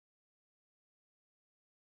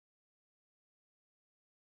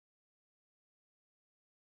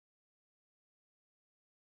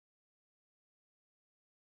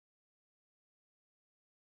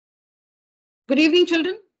Good evening,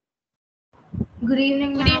 children. Good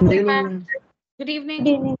evening, Good ma'am. evening, ma'am. Good evening. Good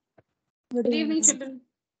evening. Good evening, children.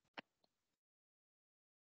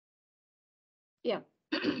 Yeah.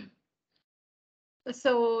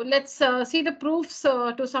 So let's see the proofs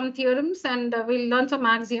to some theorems, and we'll learn some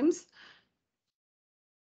axioms.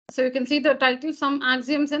 So you can see the title, Some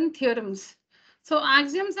Axioms and Theorems. So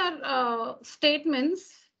axioms are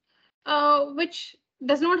statements which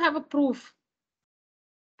does not have a proof.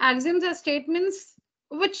 Axioms are statements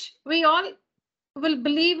which we all will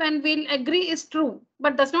believe and will agree is true,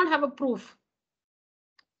 but does not have a proof.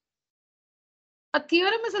 A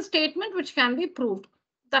theorem is a statement which can be proved.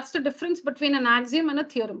 That's the difference between an axiom and a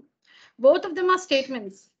theorem. Both of them are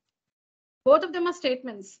statements. Both of them are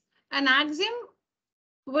statements. An axiom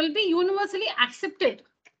will be universally accepted.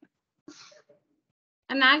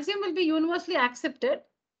 An axiom will be universally accepted,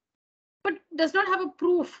 but does not have a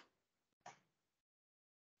proof.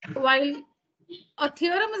 While a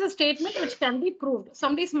theorem is a statement which can be proved.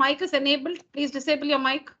 Somebody's mic is enabled. Please disable your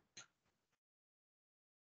mic.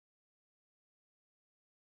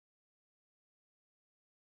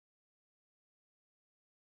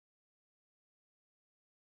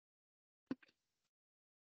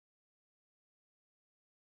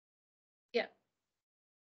 Yeah.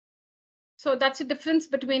 So that's the difference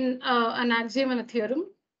between an axiom and a theorem.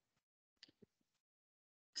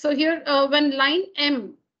 So here, when line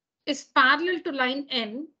M is parallel to line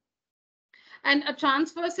N and a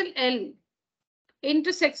transversal L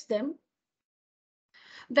intersects them,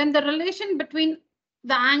 then the relation between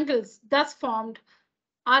the angles thus formed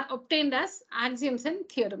are obtained as axioms and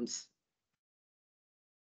theorems.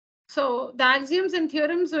 So the axioms and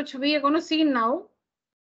theorems which we are going to see now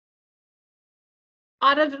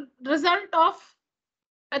are a result of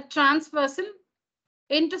a transversal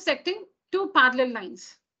intersecting two parallel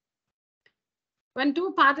lines. When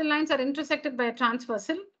two parallel lines are intersected by a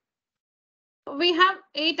transversal, we have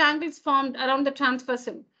 8 angles formed around the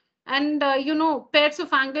transversal. And pairs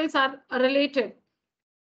of angles are related.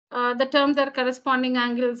 The terms are corresponding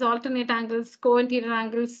angles, alternate angles, co-interior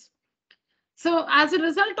angles. So as a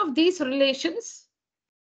result of these relations,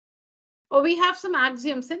 we have some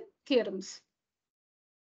axioms and theorems.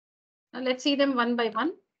 Now let's see them one by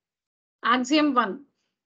one. Axiom 1.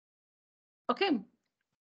 Okay.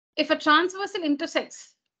 If a transversal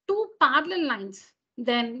intersects two parallel lines,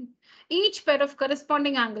 then each pair of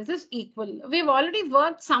corresponding angles is equal. We've already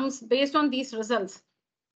worked sums based on these results.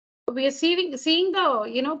 We are seeing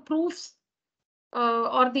the proofs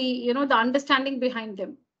or the the understanding behind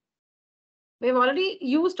them. We've already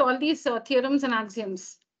used all these theorems and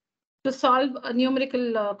axioms to solve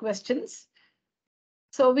numerical questions.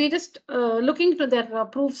 So we're just looking to their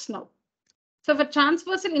proofs now. So if a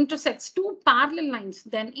transversal intersects two parallel lines,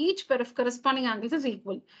 then each pair of corresponding angles is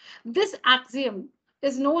equal. This axiom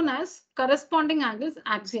is known as corresponding angles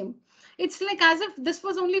axiom. It's like as if this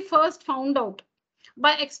was only first found out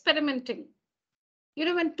by experimenting.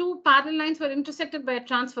 When two parallel lines were intersected by a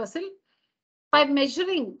transversal, by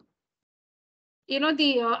measuring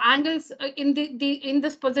the angles in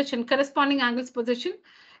this position, corresponding angles position,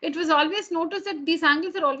 it was always noticed that these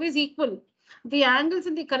angles are always equal. The angles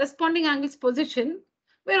in the corresponding angles position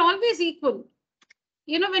were always equal.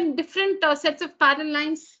 When different sets of parallel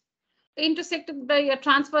lines intersected by a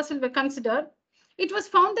transversal were considered, it was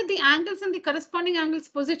found that the angles in the corresponding angles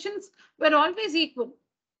positions were always equal.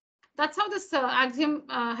 That's how this axiom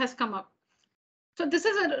has come up. So this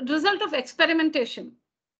is a result of experimentation.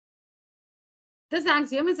 This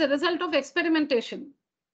axiom is a result of experimentation.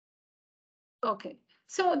 Okay,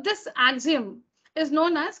 so this axiom is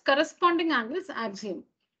known as corresponding angles axiom.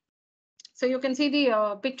 So you can see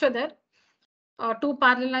the picture there. Two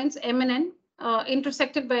parallel lines M and N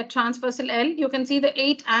intersected by a transversal L. You can see the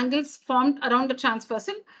 8 angles formed around the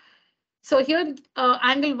transversal. So here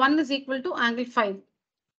angle 1 is equal to angle 5.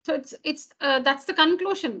 So that's the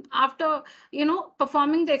conclusion after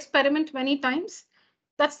performing the experiment many times.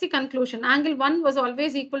 That's the conclusion. Angle 1 was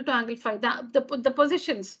always equal to angle 5. The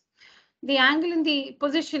positions, the angle in the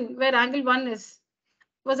position where angle 1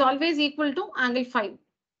 was always equal to angle 5.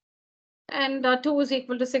 And 2 is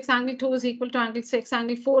equal to 6. Angle 2 is equal to angle 6.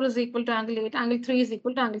 Angle 4 is equal to angle 8. Angle 3 is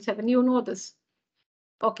equal to angle 7. You know this.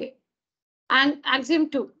 Okay. And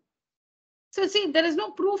axiom 2. So see, there is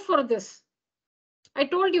no proof for this. I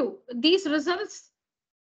told you these results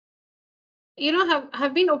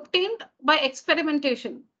have been obtained by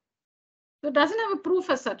experimentation. So it doesn't have a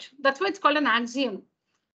proof as such. That's why it's called an axiom.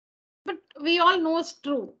 But we all know it's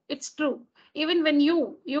true. It's true. Even when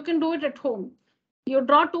you can do it at home. You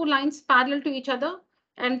draw 2 lines parallel to each other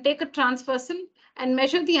and take a transversal and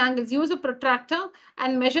measure the angles, use a protractor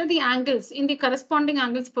and measure the angles in the corresponding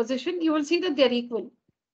angles position, you will see that they're equal.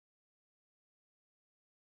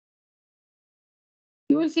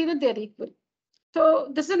 You will see that they're equal. So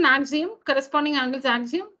this is an axiom, corresponding angles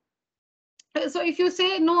axiom. So if you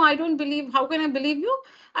say, no, I don't believe, how can I believe you?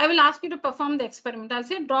 I will ask you to perform the experiment. I'll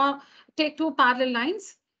say, take two parallel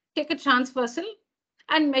lines, take a transversal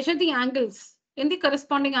and measure the angles in the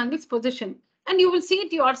corresponding angles position. And you will see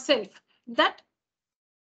it yourself that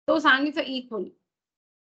those angles are equal.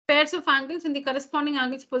 Pairs of angles in the corresponding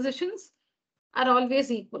angles positions are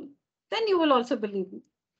always equal. Then you will also believe me.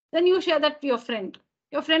 Then you share that to your friend.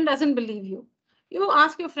 Your friend doesn't believe you. You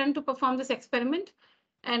ask your friend to perform this experiment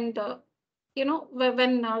and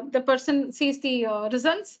when the person sees the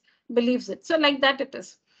results, believes it. So like that it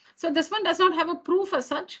is. So this one does not have a proof as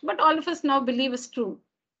such, but all of us now believe is true.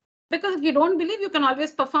 Because if you don't believe, you can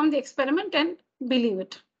always perform the experiment and believe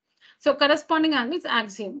it. So corresponding angles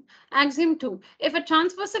axiom. Axiom 2. If a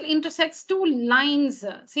transversal intersects two lines,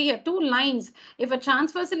 see here, two lines. If a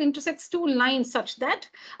transversal intersects two lines such that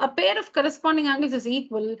a pair of corresponding angles is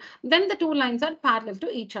equal, then the two lines are parallel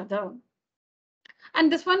to each other.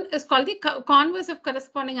 And this one is called the converse of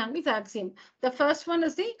corresponding angles axiom. The first one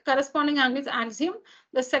is the corresponding angles axiom.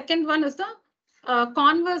 The second one is the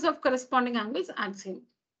converse of corresponding angles axiom.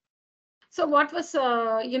 So what was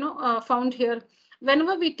found here?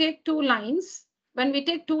 Whenever we take two lines, when we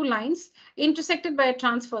take two lines intersected by a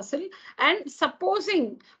transversal, and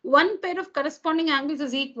supposing one pair of corresponding angles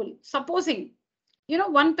is equal, supposing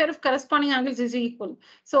one pair of corresponding angles is equal.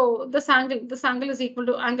 So this angle is equal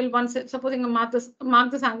to angle 1. Supposing I mark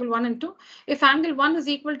this angle 1 and 2. If angle 1 is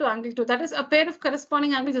equal to angle 2, that is a pair of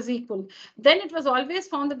corresponding angles is equal, then it was always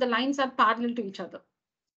found that the lines are parallel to each other.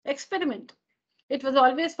 Experiment. It was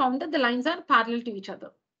always found that the lines are parallel to each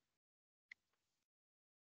other.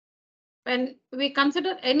 When we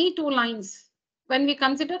consider any two lines,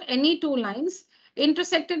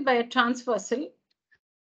 intersected by a transversal,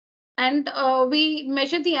 and we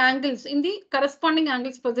measure the angles in the corresponding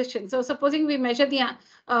angles position. So supposing we measure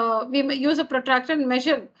we use a protractor and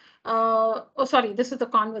measure, this is the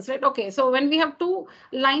converse, right? Okay, so when we have two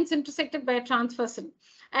lines intersected by a transversal,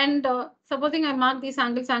 and supposing I mark these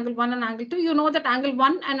angles, angle 1 and angle 2, you know that angle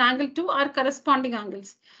 1 and angle 2 are corresponding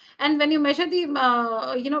angles. And when you measure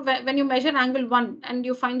when you measure angle 1 and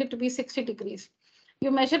you find it to be 60 degrees,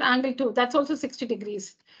 you measure angle 2, that's also 60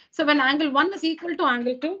 degrees. So when angle 1 is equal to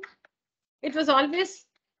angle 2, it was always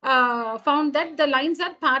found that the lines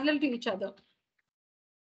are parallel to each other.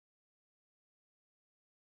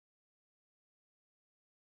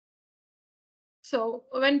 So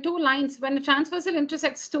when a transversal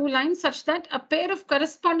intersects two lines such that a pair of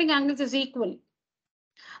corresponding angles is equal,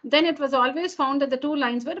 then it was always found that the two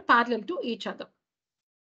lines were parallel to each other.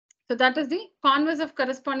 So that is the converse of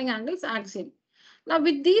corresponding angles axiom. Now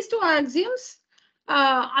with these two axioms,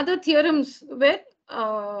 other theorems were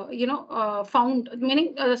found,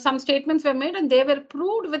 meaning some statements were made and they were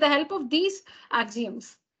proved with the help of these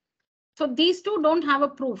axioms. So these two don't have a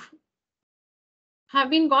proof, have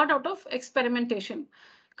been got out of experimentation.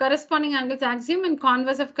 Corresponding angles axiom and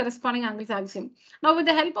converse of corresponding angles axiom. Now with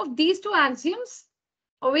the help of these two axioms,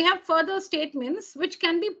 we have further statements which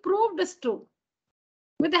can be proved as true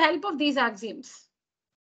with the help of these axioms.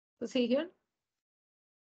 So see here.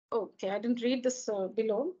 Okay, I didn't read this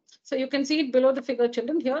below. So you can see it below the figure,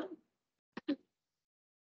 children, here.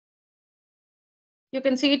 You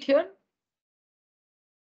can see it here.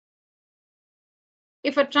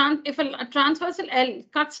 If a transversal L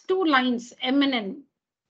cuts two lines M and N,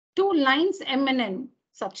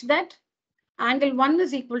 such that angle 1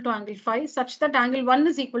 is equal to angle 5, such that angle 1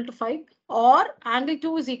 is equal to 5, or angle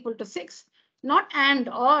 2 is equal to 6, not and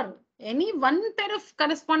or, any one pair of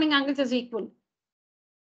corresponding angles is equal.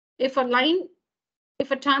 If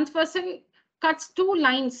a transversal cuts two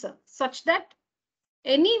lines such that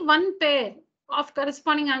any one pair of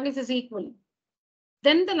corresponding angles is equal,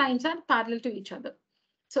 then the lines are parallel to each other.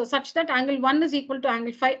 So such that angle 1 is equal to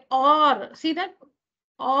angle 5, or see that,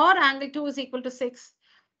 or angle 2 is equal to 6,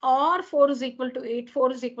 or 4 is equal to 8,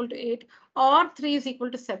 4 is equal to 8, or 3 is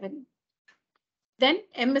equal to 7. Then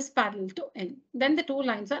M is parallel to N. Then the two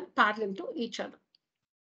lines are parallel to each other.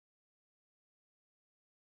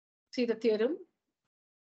 See the theorem.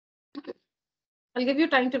 I'll give you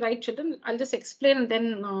time to write, children. I'll just explain and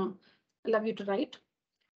then allow you to write.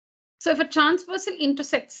 So if a transversal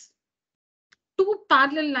intersects two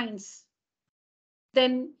parallel lines,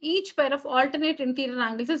 then each pair of alternate interior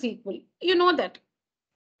angles is equal. You know that.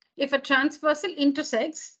 If a transversal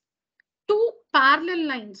intersects two parallel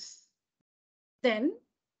lines, then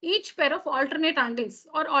each pair of alternate angles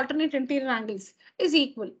or alternate interior angles is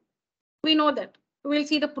equal. We know that. We'll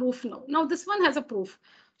see the proof now. Now this one has a proof.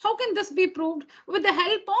 How can this be proved? With the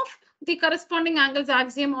help of the corresponding angles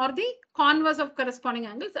axiom or the converse of corresponding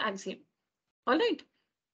angles axiom. All right.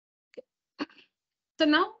 So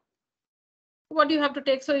now what do you have to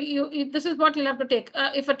take? So this is what you'll have to take.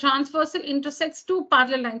 If a transversal intersects two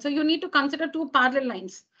parallel lines, so you need to consider two parallel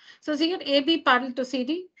lines. So see here AB parallel to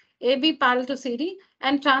CD, AB parallel to CD,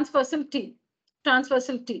 and transversal T.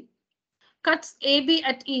 Transversal T cuts AB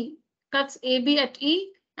at E, cuts AB at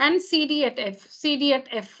E, and CD at F, CD at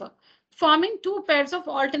F, forming two pairs of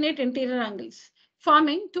alternate interior angles.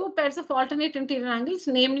 Forming two pairs of alternate interior angles,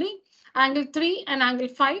 namely angle 3 and angle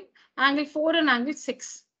 5, angle 4 and angle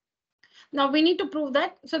 6. Now we need to prove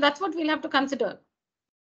that. So that's what we'll have to consider.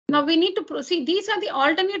 Now we need to see these are the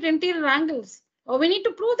alternate interior angles. Or we need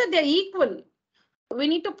to prove that they're equal. We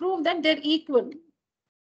need to prove that they're equal.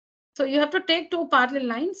 So you have to take two parallel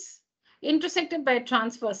lines intersected by a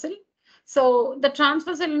transversal. So the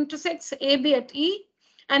transversal intersects AB at E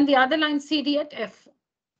and the other line CD at F,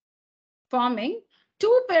 forming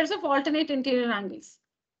two pairs of alternate interior angles.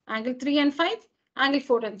 Angle 3 and 5, angle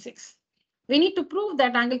 4 and 6. We need to prove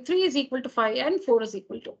that angle 3 is equal to 5 and 4 is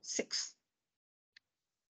equal to 6.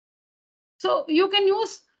 So you can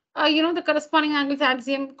use, the corresponding angles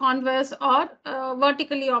axiom, converse, or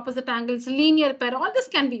vertically opposite angles, linear pair. All this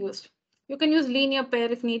can be used. You can use linear pair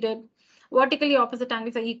if needed. Vertically opposite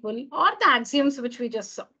angles are equal, or the axioms which we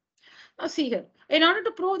just saw. Now see here. In order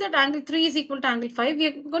to prove that angle 3 is equal to angle 5, we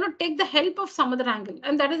are going to take the help of some other angle,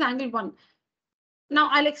 and that is angle 1. Now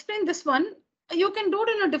I'll explain this one. You can do it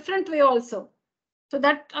in a different way also. So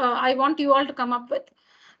that I want you all to come up with.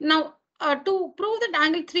 Now, to prove that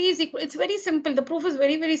angle 3 is equal, it's very simple. The proof is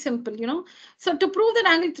very, very simple, So to prove that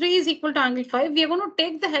angle 3 is equal to angle 5, we are going to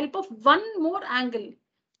take the help of one more angle.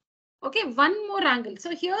 Okay, one more angle.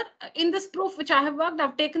 So here in this proof which I have worked,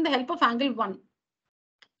 I've taken the help of angle 1.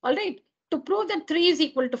 All right. To prove that 3 is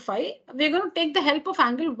equal to 5, we're going to take the help of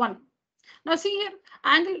angle 1. Now see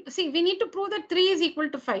here, we need to prove that 3 is equal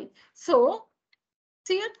to 5. So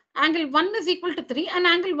see here, angle 1 is equal to 3 and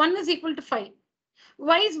angle 1 is equal to 5.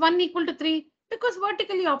 Why is 1 equal to 3? Because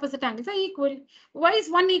vertically opposite angles are equal. Why is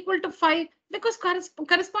 1 equal to 5? Because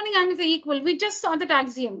corresponding angles are equal. We just saw that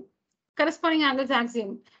axiom. Corresponding angles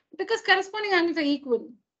axiom. Because corresponding angles are equal.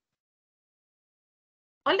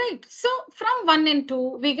 All right. So from 1 and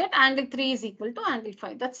 2, we get angle 3 is equal to angle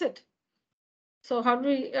 5. That's it. So how do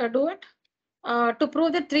we do it? To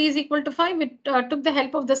prove that 3 is equal to 5, we took the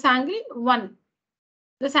help of this angle 1.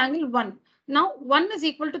 This angle 1. Now 1 is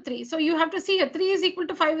equal to 3. So you have to see here 3 is equal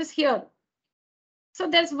to 5 is here. So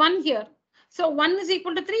there's 1 here. So 1 is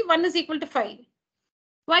equal to 3, 1 is equal to 5.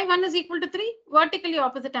 Why 1 is equal to 3? Vertically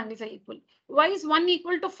opposite angles are equal. Why is 1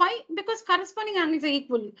 equal to 5? Because corresponding angles are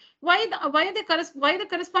equal. Why the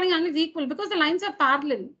corresponding angles equal? Because the lines are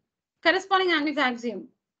parallel. Corresponding angles axiom.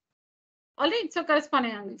 All right, so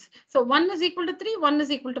corresponding angles. So 1 is equal to 3, 1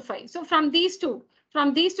 is equal to 5. So from these two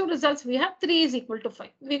results, we have 3 is equal to 5.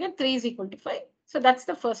 We get 3 is equal to 5. So that's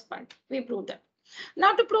the first part. We proved that.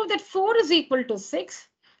 Now to prove that 4 is equal to 6.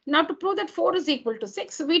 Now to prove that 4 is equal to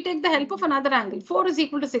 6, we take the help of another angle. 4 is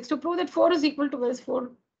equal to 6. To prove that 4 is equal to, where is 4?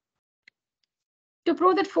 To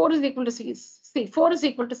prove that 4 is equal to 6. See, 4 is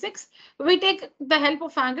equal to 6. We take the help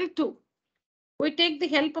of angle 2. We take the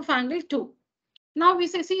help of angle 2. Now we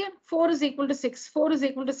say, see here, 4 is equal to 6. 4 is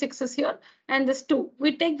equal to 6 is here. And this 2.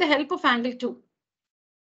 We take the help of angle 2.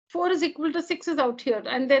 4 is equal to 6 is out here.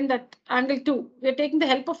 And then that angle 2. We're taking the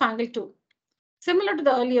help of angle 2. Similar to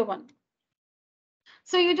the earlier one.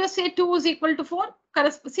 So you just say 2 is equal to 4.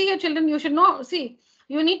 See here, children, you should know. See,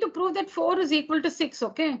 you need to prove that 4 is equal to 6.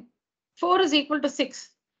 Okay. 4 is equal to 6.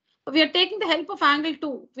 We are taking the help of angle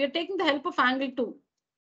 2. We are taking the help of angle 2.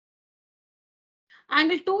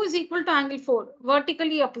 Angle 2 is equal to angle 4.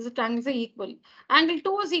 Vertically opposite angles are equal. Angle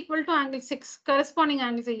 2 is equal to angle 6. Corresponding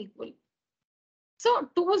angles are equal. So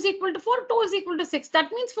 2 is equal to 4. 2 is equal to 6.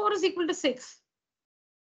 That means 4 is equal to 6.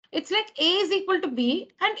 It's like A is equal to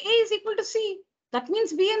B and A is equal to C. That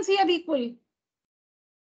means B and C are equal.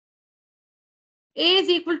 A is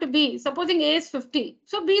equal to B. Supposing A is 50.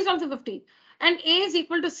 So B is also 50. And A is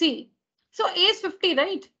equal to C. So A is 50,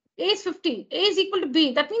 right? A is 50. A is equal to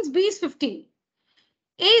B. That means B is 50.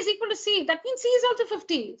 A is equal to C. That means C is also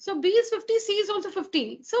 50. So B is 50. C is also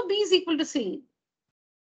 50. So B is equal to C.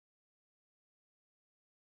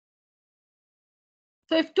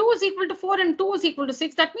 So if 2 is equal to 4 and 2 is equal to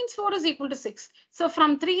 6, that means 4 is equal to 6. So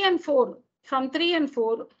from 3 and 4,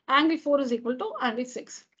 angle 4 is equal to angle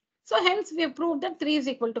 6. So hence we have proved that 3 is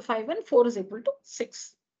equal to 5 and 4 is equal to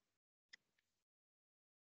 6.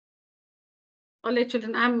 All right,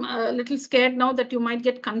 children, I'm a little scared now that you might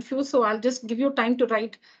get confused, so I'll just give you time to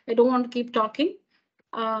write. I don't want to keep talking.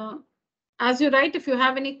 As you write, if you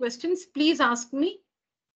have any questions, please ask me.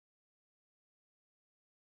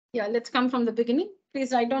 Yeah, let's come from the beginning.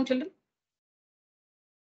 Please write down, children.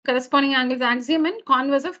 Corresponding angles axiom and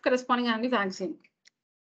converse of corresponding angles axiom.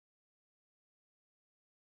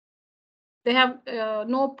 They have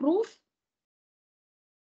no proof,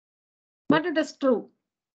 but it is true.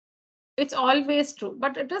 It's always true,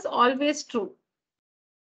 but it is always true.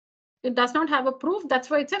 It does not have a proof. That's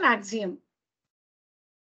why it's an axiom.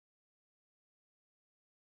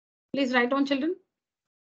 Please write down, children.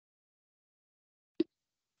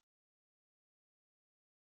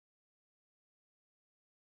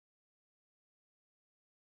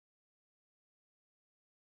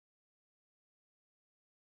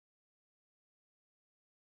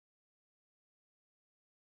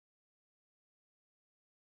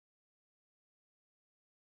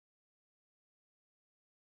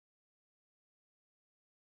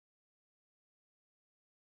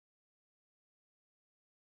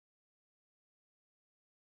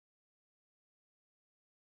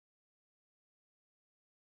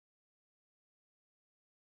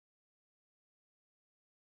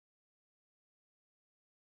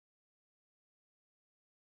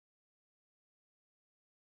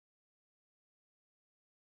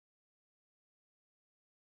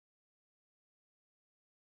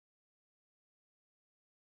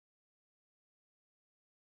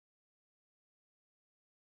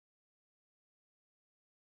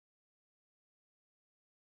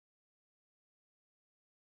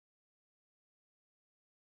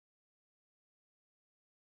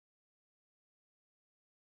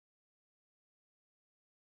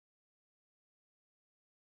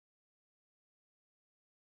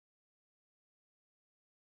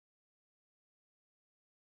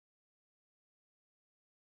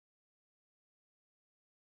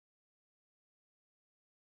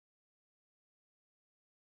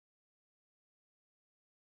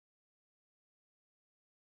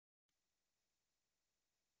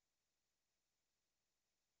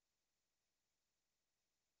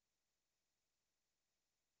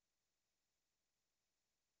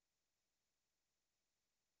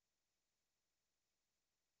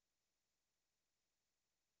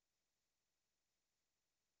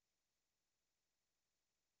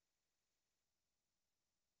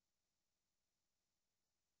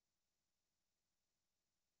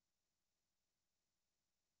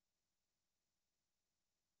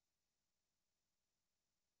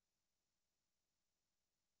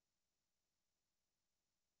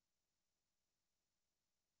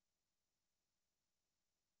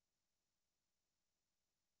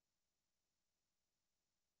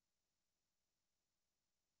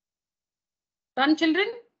 Done, children?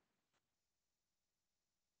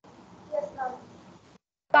 Yes, ma'am.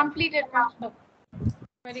 Completed, ma'am. Oh,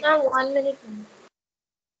 very Ma'am, good. 1 minute, ma'am.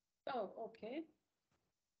 Oh, okay.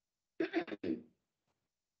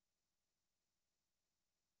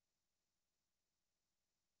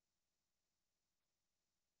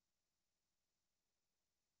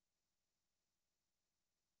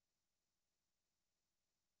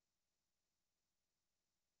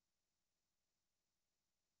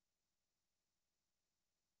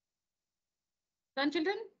 Done,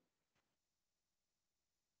 children?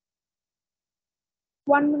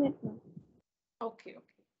 1 minute, ma'am. Okay, okay.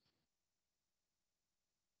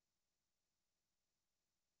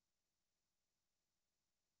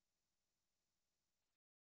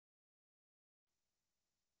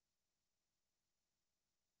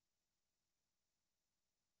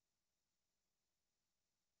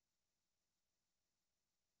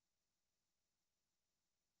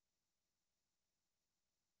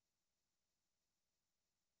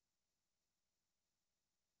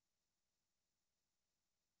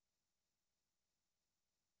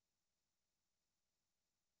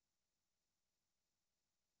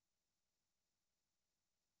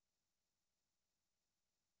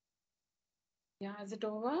 Yeah, is it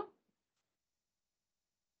over?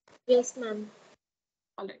 Yes, ma'am.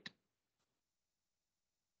 All right.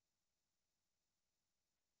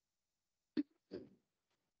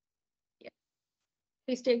 Yeah.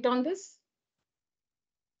 Please take down this.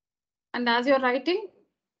 And as you're writing,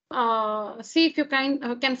 see if you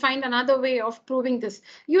can find another way of proving this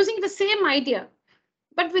using the same idea,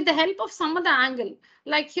 but with the help of some other angle.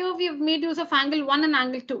 Like here, we have made use of angle 1 and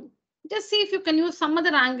angle 2. Just see if you can use some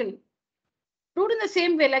other angle. Do it in the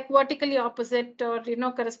same way, like vertically opposite or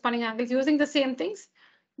corresponding angles, using the same things.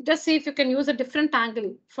 Just see if you can use a different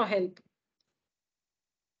angle for help.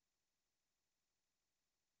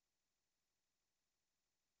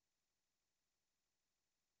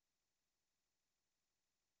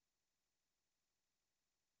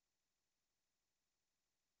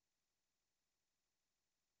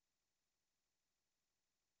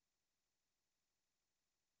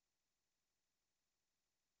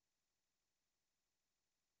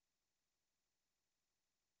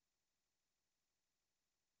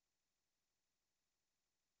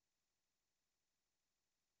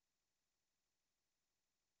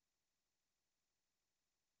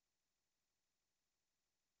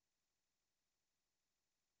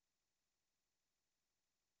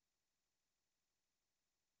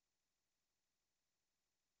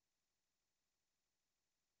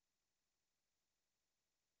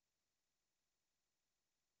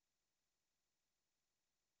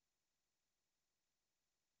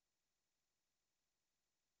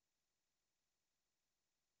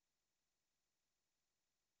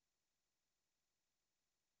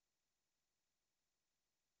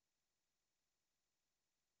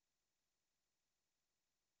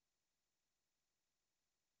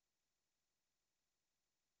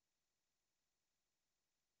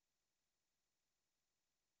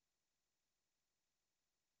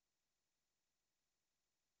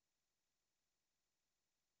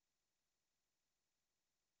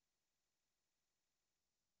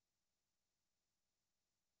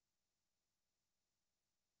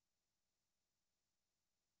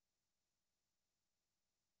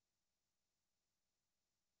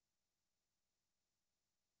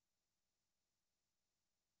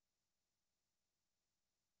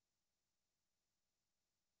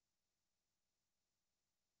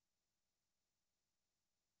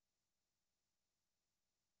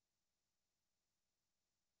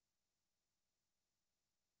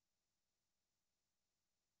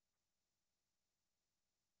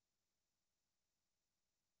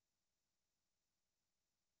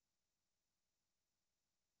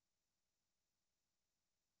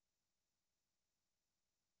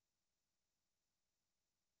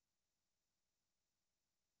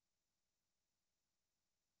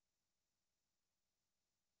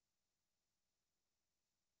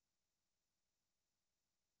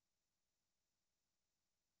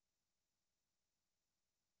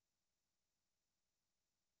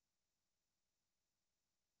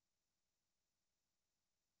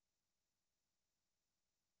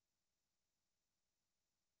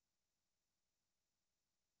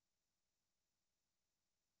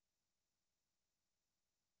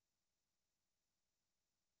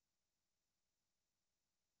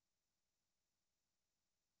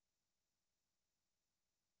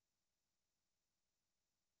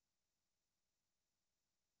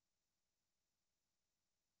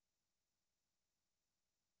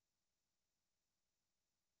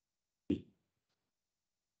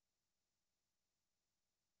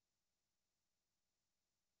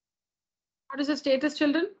 What is the status,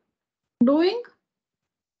 children? Doing?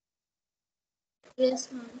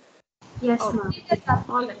 Yes, ma'am. Yes, Oh. ma'am.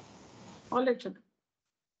 All right. All right, children.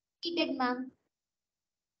 Completed, ma'am.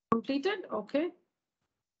 Completed? Okay.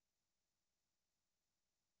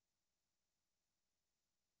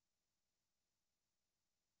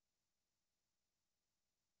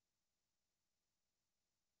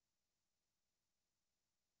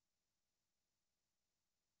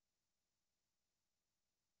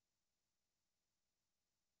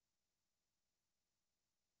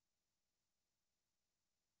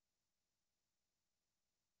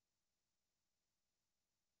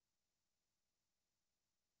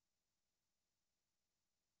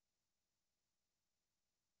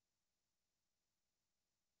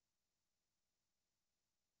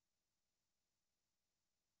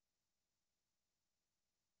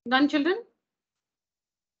 Done, children?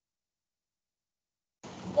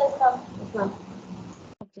 Yes, ma'am. Yes, ma'am.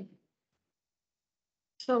 Okay.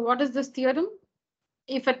 So what is this theorem?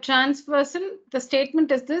 If a transversal, the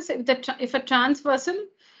statement is this, if a transversal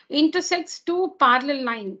intersects two parallel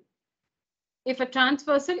lines, if a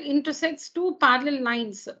transversal intersects two parallel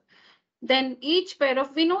lines, then each pair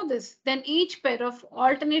of, we know this, then each pair of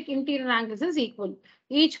alternate interior angles is equal.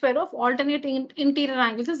 Each pair of alternate interior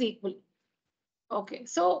angles is equal. Okay,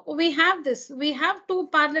 so we have this. We have two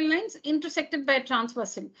parallel lines intersected by a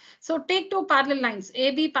transversal. So take two parallel lines,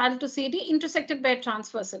 AB parallel to CD, intersected by a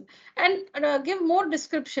transversal. And give more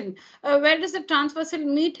description. Where does the transversal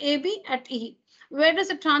meet AB? At E. Where does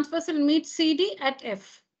the transversal meet CD? At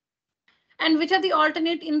F. And which are the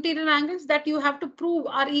alternate interior angles that you have to prove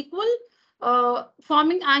are equal,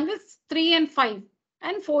 forming angles 3 and 5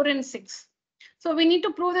 and 4 and 6. So we need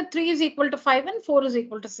to prove that 3 is equal to 5 and 4 is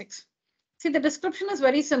equal to 6. See, the description is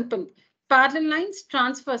very simple. Parallel lines,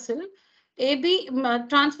 transversal. AB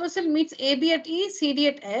transversal meets AB at E, CD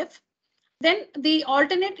at F. Then the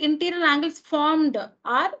alternate interior angles formed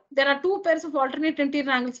are, there are two pairs of alternate interior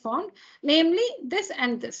angles formed, namely this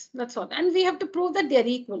and this. That's all. And we have to prove that they are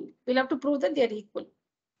equal. We'll have to prove that they are equal.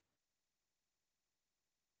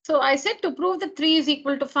 So I said to prove that 3 is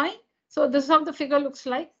equal to 5. So this is how the figure looks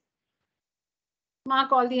like.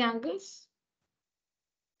 Mark all the angles.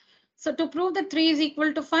 So to prove that 3 is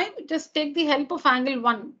equal to 5, just take the help of angle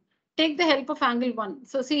 1. Take the help of angle 1.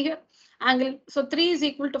 So see here, angle, so 3 is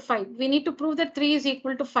equal to 5. We need to prove that 3 is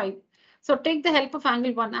equal to 5. So take the help of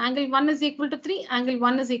angle 1. Angle 1 is equal to 3, angle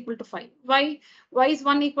 1 is equal to 5. Why? Why is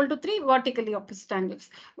 1 equal to 3? Vertically opposite angles.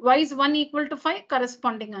 Why is 1 equal to 5?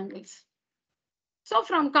 Corresponding angles. So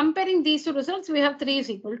from comparing these two results, we have 3 is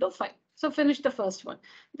equal to 5. So finish the first one.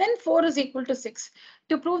 Then 4 is equal to 6.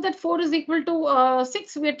 To prove that 4 is equal to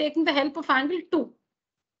 6, we are taking the help of angle 2.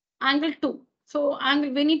 Angle 2. So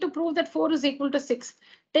angle, we need to prove that 4 is equal to 6.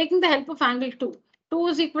 Taking the help of angle 2. 2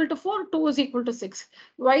 is equal to 4, 2 is equal to 6.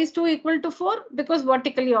 Why is 2 equal to 4? Because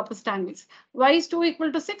vertically opposite angles. Why is 2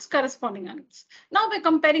 equal to 6? Corresponding angles. Now by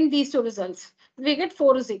comparing these two results, we get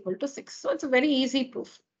 4 is equal to 6. So it's a very easy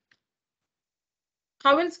proof.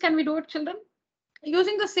 How else can we do it, children?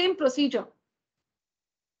 Using the same procedure.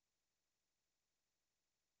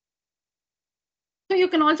 So you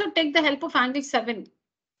can also take the help of angle 7.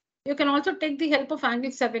 You can also take the help of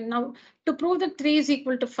angle 7. Now, to prove that 3 is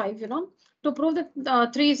equal to 5, to prove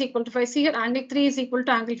that 3 is equal to 5, see here, angle 3 is equal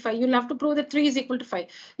to angle 5. You'll have to prove that 3 is equal to 5.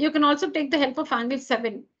 You can also take the help of angle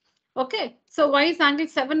 7. Okay, so why is angle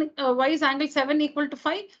 7? Why is angle 7 equal to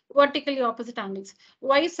 5? Vertically opposite angles.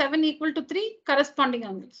 Why is 7 equal to 3? Corresponding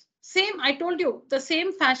angles. Same, I told you, the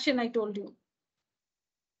same fashion I told you.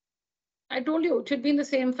 I told you it should be in the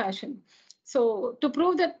same fashion. So to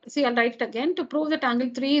prove that, see, I'll write it again. To prove that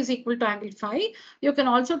angle 3 is equal to angle 5, you can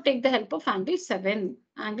also take the help of angle 7.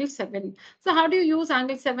 Angle 7. So how do you use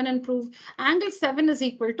angle 7 and prove? Angle 7 is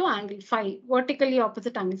equal to angle 5. Vertically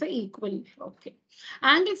opposite angles are equal. Okay.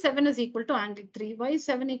 Angle 7 is equal to angle 3. Why is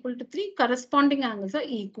 7 equal to 3? Corresponding angles are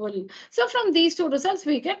equal. So from these two results,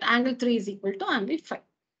 we get angle 3 is equal to angle 5.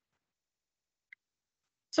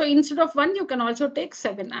 So instead of 1, you can also take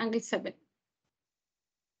 7, angle 7.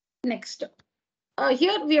 Next.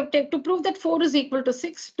 Here we have taken to prove that 4 is equal to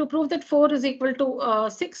 6. To prove that 4 is equal to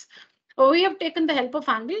 6, we have taken the help of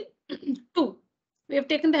angle 2. We have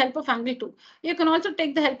taken the help of angle 2. You can also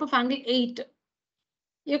take the help of angle 8.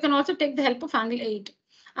 You can also take the help of angle 8.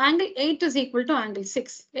 Angle 8 is equal to angle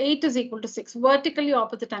 6. 8 is equal to 6. Vertically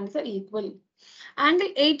opposite angles are equal.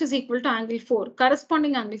 Angle 8 is equal to angle 4.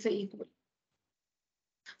 Corresponding angles are equal.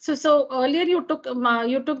 So earlier you took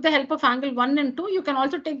the help of angle 1 and 2. You can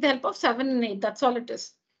also take the help of 7 and 8. That's all it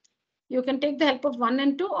is. You can take the help of 1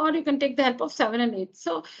 and 2, or you can take the help of 7 and 8.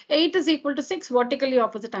 So 8 is equal to 6 vertically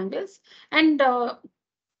opposite angles. And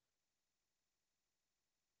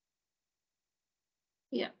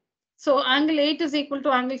Yeah. So angle 8 is equal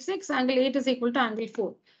to angle 6, angle 8 is equal to angle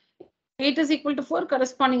 4. 8 is equal to 4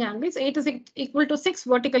 corresponding angles, 8 is equal to 6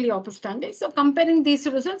 vertically opposite angles. So comparing these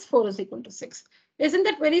two results, 4 is equal to 6. Isn't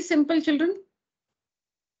that very simple, children?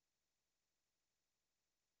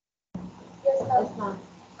 Yes, ma'am.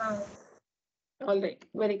 All right,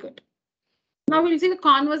 very good. Now we'll see the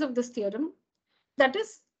converse of this theorem. That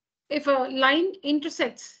is, if a line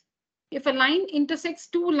intersects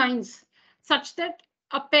two lines such that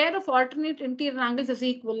a pair of alternate interior angles is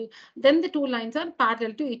equal, then the two lines are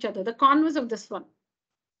parallel to each other. The converse of this one.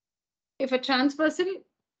 If a transversal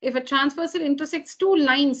intersects two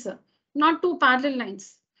lines, not two parallel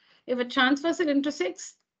lines. If a transversal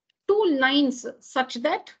intersects two lines such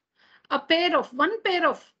that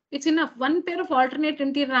it's enough, one pair of alternate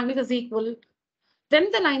interior angles is equal,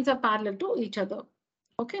 then the lines are parallel to each other.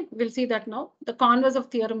 Okay, we'll see that now. The converse of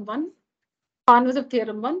theorem 1. Converse of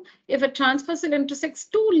theorem 1. If a transversal intersects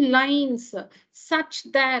two lines such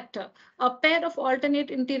that a pair of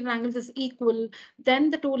alternate interior angles is equal,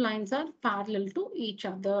 then the two lines are parallel to each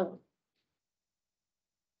other.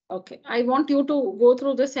 Okay, I want you to go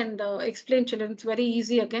through this and explain, children. It's very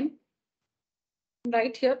easy again.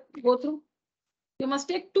 Right here, go through. You must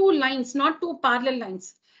take two lines, not two parallel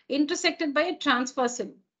lines, intersected by a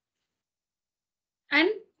transversal.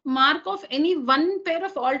 And mark of any one pair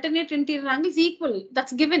of alternate interior angles equal.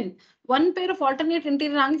 That's given. One pair of alternate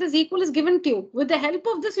interior angles is equal is given to you. With the help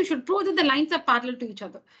of this, you should prove that the lines are parallel to each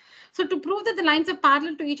other. So to prove that the lines are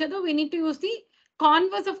parallel to each other, we need to use the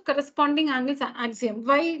converse of corresponding angles axiom.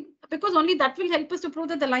 Why? Because only that will help us to prove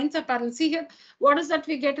that the lines are parallel. See here, what is that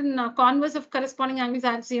we get in converse of corresponding angles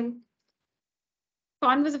axiom?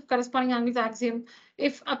 Converse of corresponding angles axiom.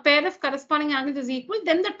 If a pair of corresponding angles is equal,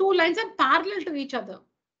 then the two lines are parallel to each other.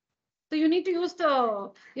 So you need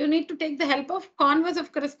to take the help of converse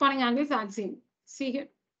of corresponding angles axiom. See here.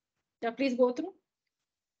 Yeah, please go through.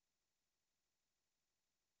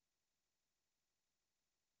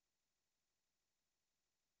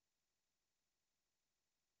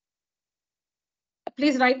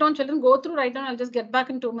 Please write down, children. Go through, write down. I'll just get back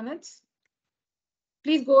in 2 minutes.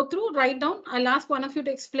 Please go through, write down. I'll ask one of you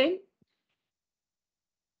to explain.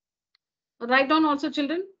 Write down also,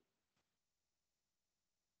 children.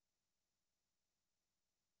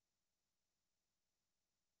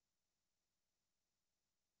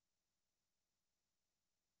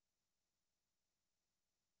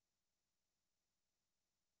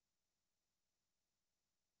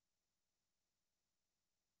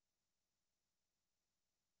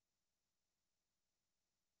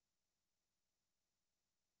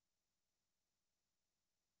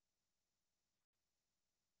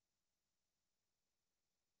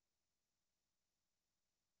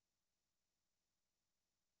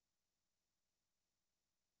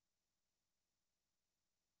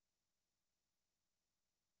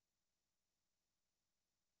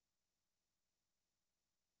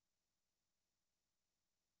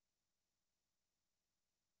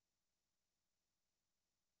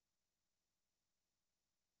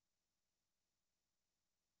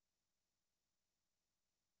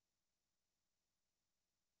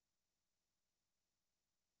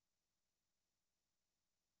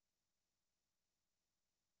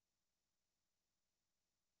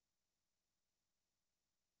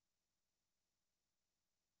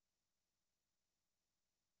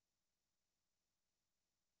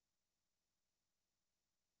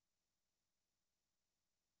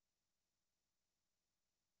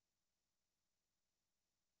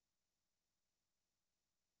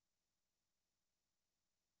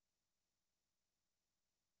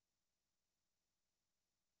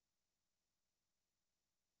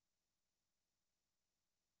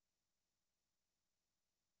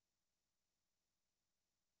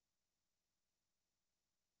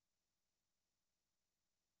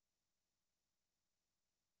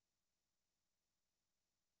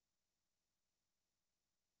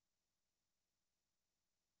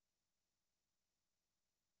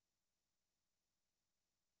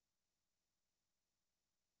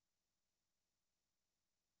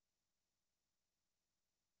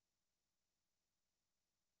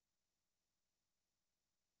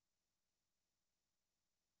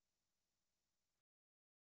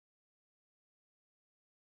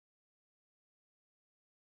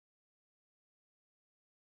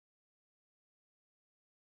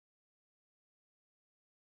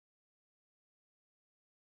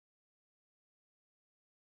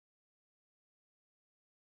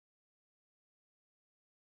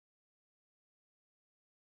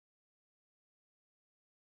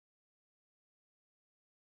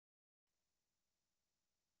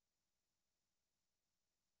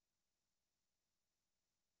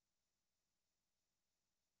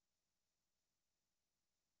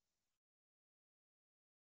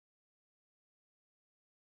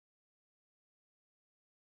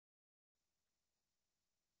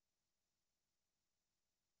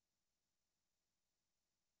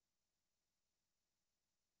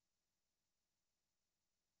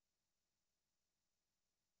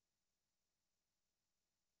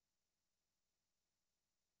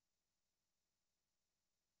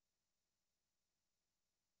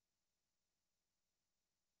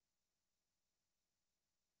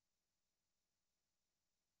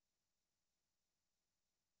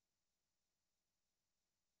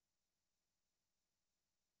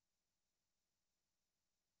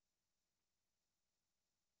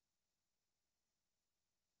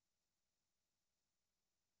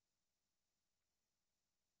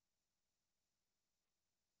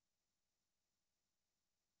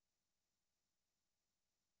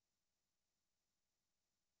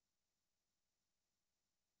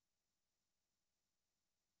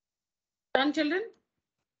 Done, children?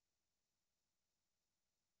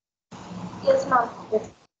 Yes, ma'am.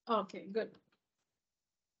 Okay, good.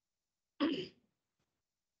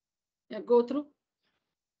 Yeah, go through.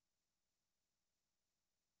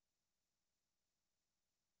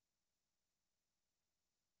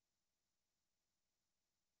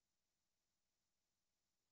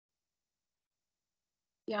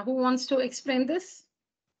 Yeah, who wants to explain this?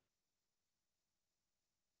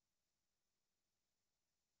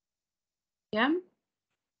 Yeah.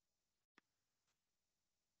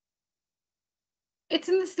 It's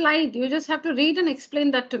in the slide. You just have to read and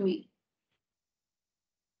explain that to me.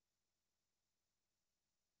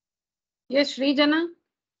 Yes, Srijana?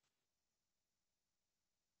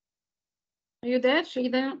 Are you there,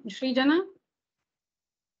 Srijana?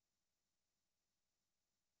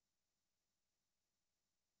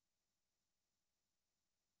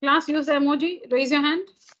 Class, use the emoji. Raise your hand.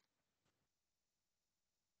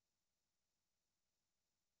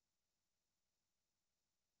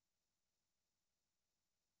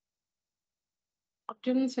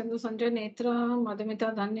 Arjun, Sindhu, Sanjay, Netra,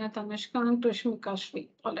 Madhumita, Dhanya, Tanishka, and Krishmika Shri.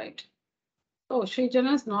 All right. Oh,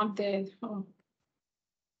 Srijana is not there. Oh.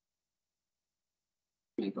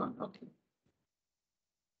 My God. Okay.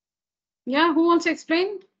 Yeah, who wants to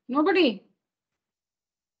explain? Nobody.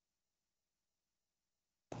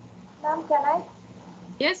 Ma'am, can I?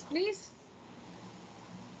 Yes, please.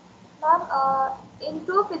 Ma'am, in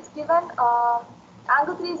proof it's given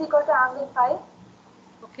angle 3 is equal to angle 5.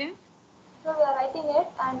 Okay. So we are writing it,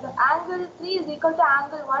 and angle 3 is equal to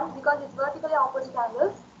angle 1 because it's vertically opposite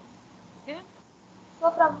angles. Okay. So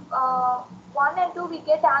from 1 and 2 we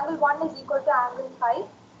get angle 1 is equal to angle 5.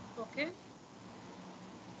 Okay.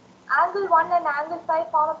 Angle 1 and angle 5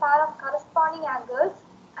 form a pair of corresponding angles,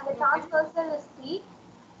 and the Okay. transversal is T.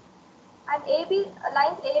 And AB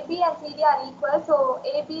lines AB and CD are equal, so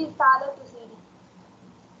AB is parallel to CD.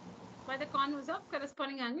 By the converse of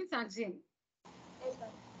corresponding angles axiom. Yes, ma'am.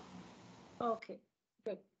 Okay.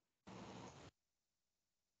 Good.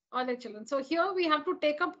 All right, children. So here we have to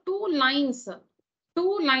take up two lines.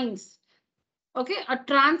 Two lines. Okay. A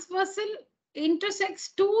transversal intersects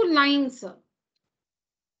two lines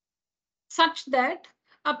such that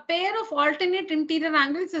a pair of alternate interior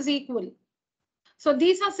angles is equal. So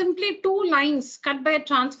these are simply two lines cut by a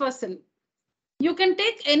transversal. You can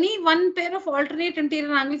take any one pair of alternate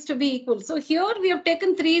interior angles to be equal. So here we have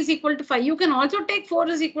taken 3 is equal to 5. You can also take 4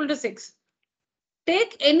 is equal to 6.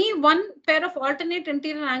 Take any one pair of alternate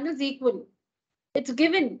interior angles equal. It's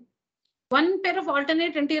given. One pair of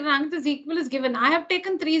alternate interior angles is equal is given. I have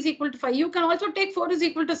taken 3 is equal to 5. You can also take 4 is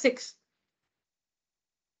equal to 6.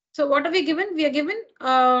 So what are we given? We are given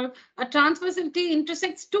a transversal T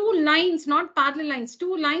intersects two lines, not parallel lines,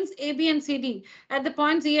 two lines AB and CD at the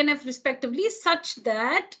points E and F respectively, such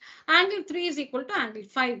that angle 3 is equal to angle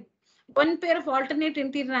 5. One pair of alternate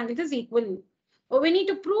interior angles is equal. We need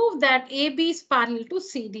to prove that AB is parallel to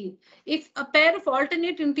CD. If a pair of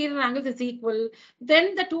alternate interior angles is equal,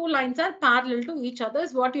 then the two lines are parallel to each other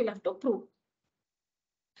is what you'll have to prove.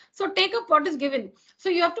 So take up what is given. So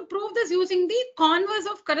you have to prove this using the converse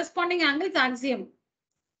of corresponding angles axiom.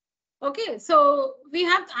 Okay, so we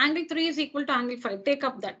have angle 3 is equal to angle 5. Take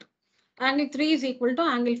up that. Angle 3 is equal to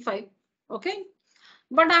angle 5. Okay.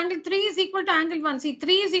 But angle 3 is equal to angle 1. See,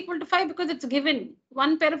 3 is equal to 5 because it's given.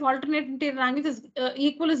 One pair of alternate interior angles is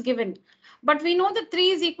equal is given. But we know that 3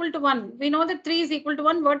 is equal to 1. We know that 3 is equal to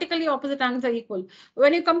 1. Vertically opposite angles are equal.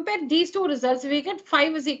 When you compare these two results, we get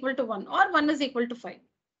 5 is equal to 1 or 1 is equal to 5.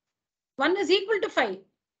 1 is equal to 5.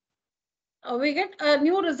 We get a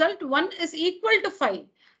new result. 1 is equal to 5.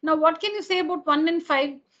 Now, what can you say about 1 and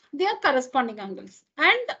 5? They are corresponding angles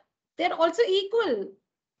and they're also equal.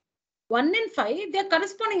 1 and 5, they're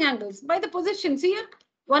corresponding angles by the positions here.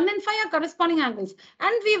 1 and 5 are corresponding angles.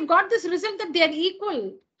 And we've got this result that they are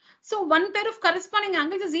equal. So one pair of corresponding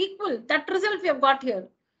angles is equal. That result we have got here.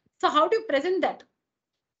 So how do you present that?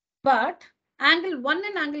 But angle 1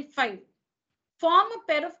 and angle 5 form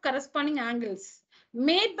a pair of corresponding angles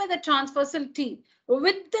made by the transversal T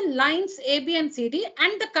with the lines AB and CD,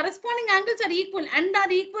 and the corresponding angles are equal, and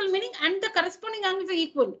are equal meaning and the corresponding angles are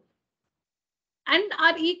equal. And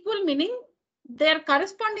are equal meaning they are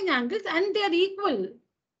corresponding angles and they are equal.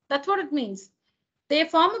 That's what it means. They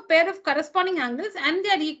form a pair of corresponding angles and they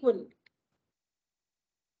are equal.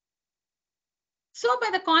 So by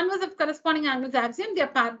the converse of corresponding angles axiom,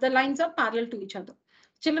 the lines are parallel to each other.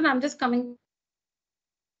 Children, I'm just coming.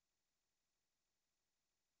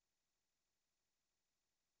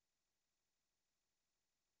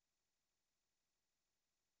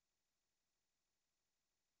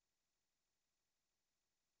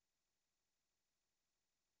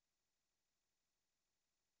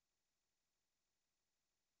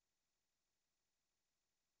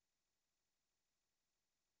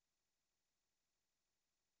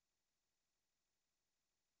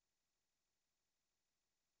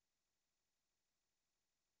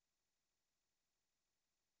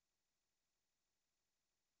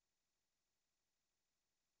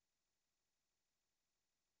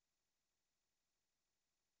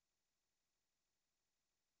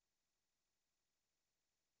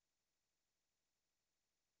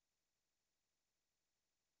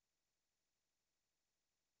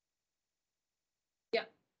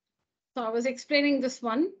 So I was explaining this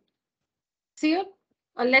one. See here,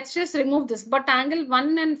 let's just remove this. But angle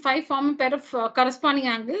 1 and 5 form a pair of corresponding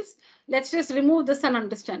angles. Let's just remove this and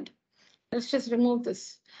understand. Let's just remove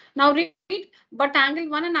this. Now read, but angle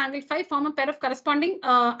 1 and angle 5 form a pair of corresponding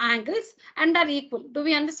angles and are equal. Do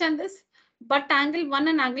we understand this? But angle 1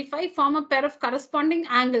 and angle 5 form a pair of corresponding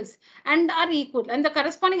angles and are equal. And the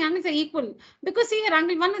corresponding angles are equal. Because see here,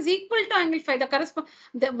 angle 1 is equal to angle 5.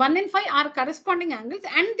 The 1 and 5 are corresponding angles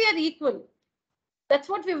and they are equal. That's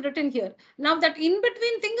what we've written here. Now that in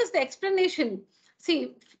between thing is the explanation.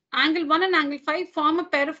 See, angle 1 and angle 5 form a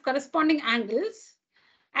pair of corresponding angles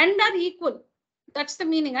and are equal. That's the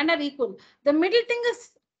meaning, and are equal. The middle thing is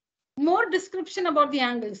more description about the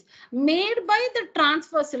angles made by the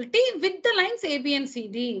transversal T with the lines AB and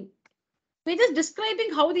CD. We're just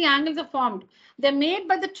describing how the angles are formed. They're made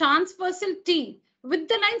by the transversal T with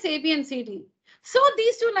the lines AB and CD. So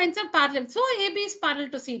these two lines are parallel. So AB is parallel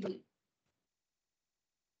to CD.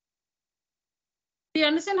 Do you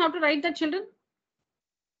understand how to write that, children?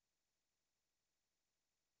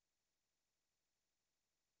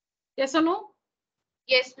 Yes or no?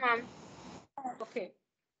 Yes, ma'am. Okay.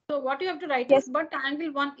 So what you have to write Yes. is, but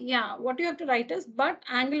angle 1, yeah, what you have to write is, but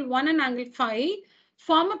angle 1 and angle 5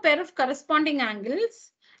 form a pair of corresponding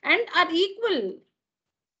angles and are equal.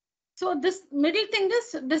 So this middle thing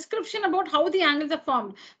is description about how the angles are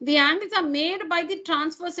formed. The angles are made by the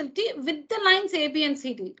transversality with the lines AB and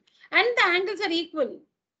CD, and the angles are equal.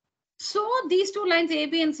 So these two lines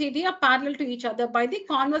AB and CD are parallel to each other by the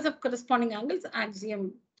converse of corresponding angles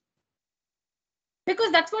axiom.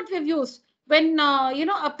 Because that's what we've used. When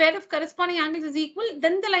a pair of corresponding angles is equal,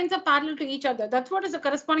 then the lines are parallel to each other. That's what is the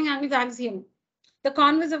corresponding angles axiom. The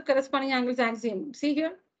converse of corresponding angles axiom. See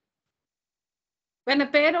here. When a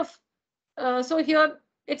pair of so here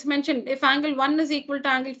it's mentioned if angle 1 is equal to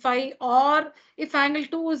angle 5, or if angle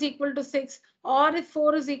 2 is equal to 6, or if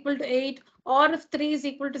 4 is equal to 8, or if 3 is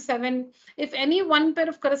equal to 7, if any one pair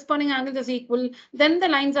of corresponding angles is equal, then the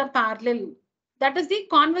lines are parallel. That is the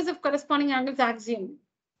converse of corresponding angles axiom.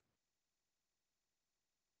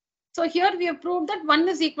 So here we have proved that 1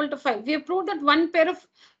 is equal to 5. We have proved that one pair of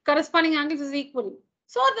corresponding angles is equal.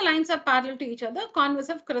 So the lines are parallel to each other, converse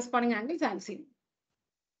of corresponding angles axiom.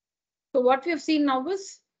 So what we have seen now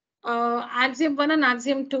is axiom 1 and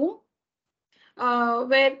axiom 2,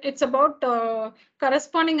 where it's about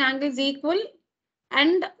corresponding angles equal.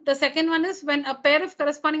 And the second one is when a pair of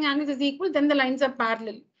corresponding angles is equal, then the lines are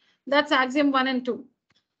parallel. That's axiom 1 and 2.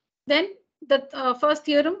 Then the first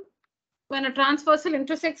theorem, when a transversal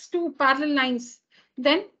intersects two parallel lines,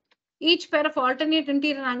 then each pair of alternate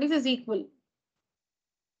interior angles is equal.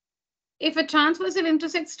 If a transversal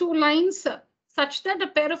intersects two lines such that a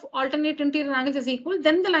pair of alternate interior angles is equal,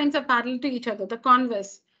 then the lines are parallel to each other, the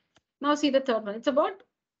converse. Now see the third one. It's about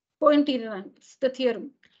co-interior angles, the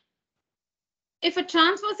theorem. If a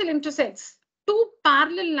transversal intersects two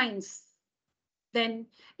parallel lines, then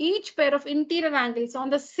each pair of interior angles on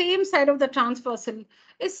the same side of the transversal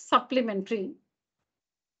is supplementary.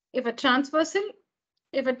 If a transversal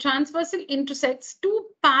intersects two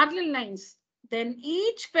parallel lines, then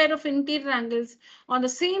each pair of interior angles on the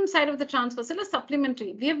same side of the transversal is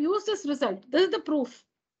supplementary. We have used this result. This is the proof.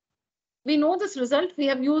 We know this result. We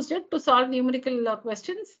have used it to solve numerical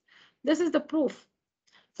questions. This is the proof.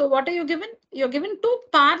 So what are you given? You're given two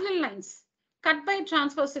parallel lines cut by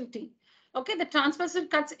transversal T. Okay, the transversal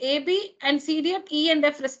cuts AB and CD at E and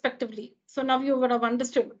F respectively. So now you would have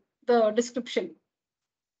understood the description.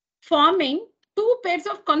 Forming two pairs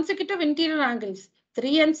of consecutive interior angles,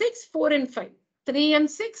 3 and 6, 4 and 5. 3 and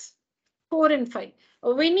 6, 4 and 5.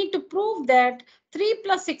 We need to prove that 3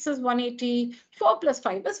 plus 6 is 180, 4 plus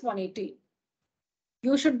 5 is 180.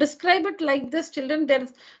 You should describe it like this, children.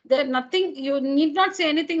 There's nothing, you need not say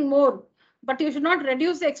anything more, but you should not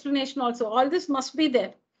reduce the explanation also. All this must be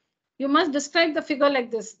there. You must describe the figure like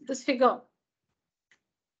this figure.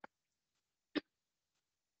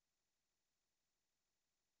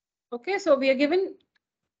 Okay, so we are given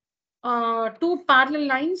two parallel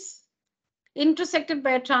lines intersected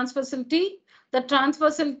by a transversal T. The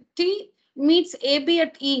transversal T meets AB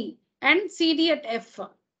at E and CD at F.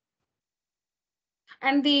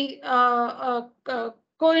 And the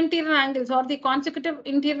co-interior angles or the consecutive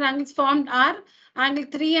interior angles formed are angle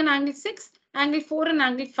 3 and angle 6, angle 4 and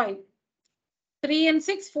angle 5. 3 and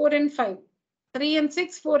 6, 4 and 5. 3 and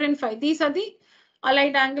 6, 4 and 5. These are the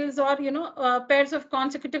allied angles or, pairs of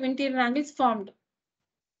consecutive interior angles formed.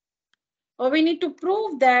 Or we need to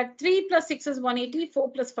prove that 3 plus 6 is 180, 4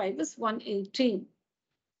 plus 5 is 180.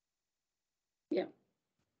 Yeah.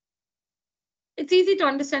 It's easy to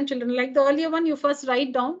understand, children. Like the earlier one, you first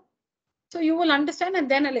write down So you will understand and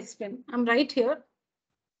then I'll explain. I'm right here.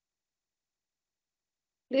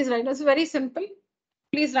 Please write. It's very simple.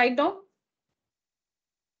 Please write down.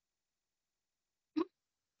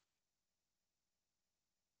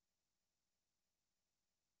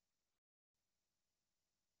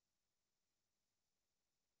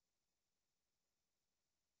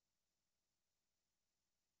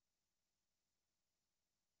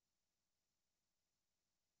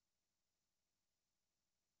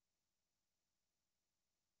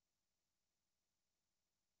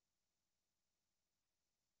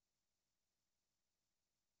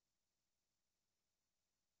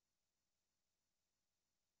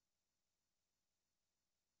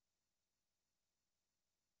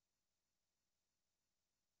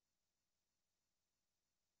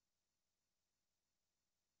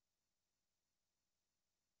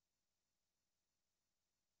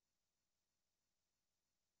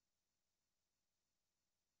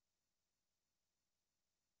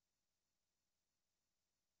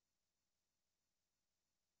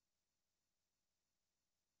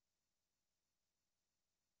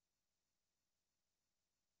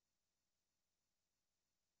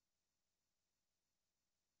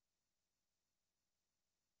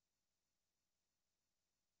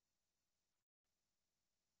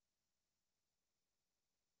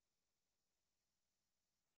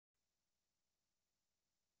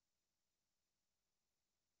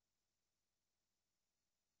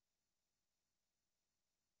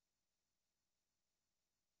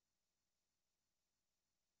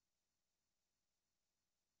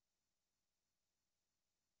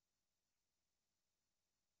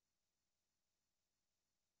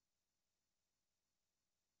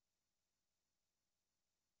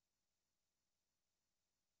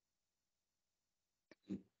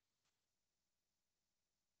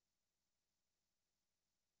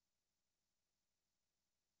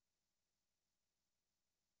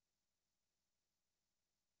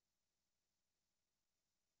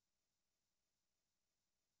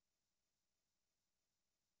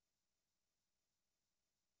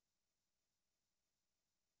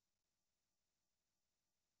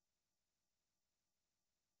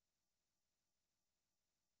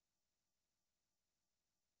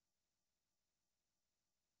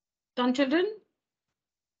 Done, children?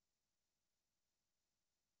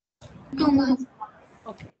 Two months.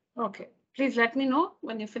 Okay. Okay. Please let me know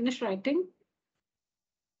when you finish writing.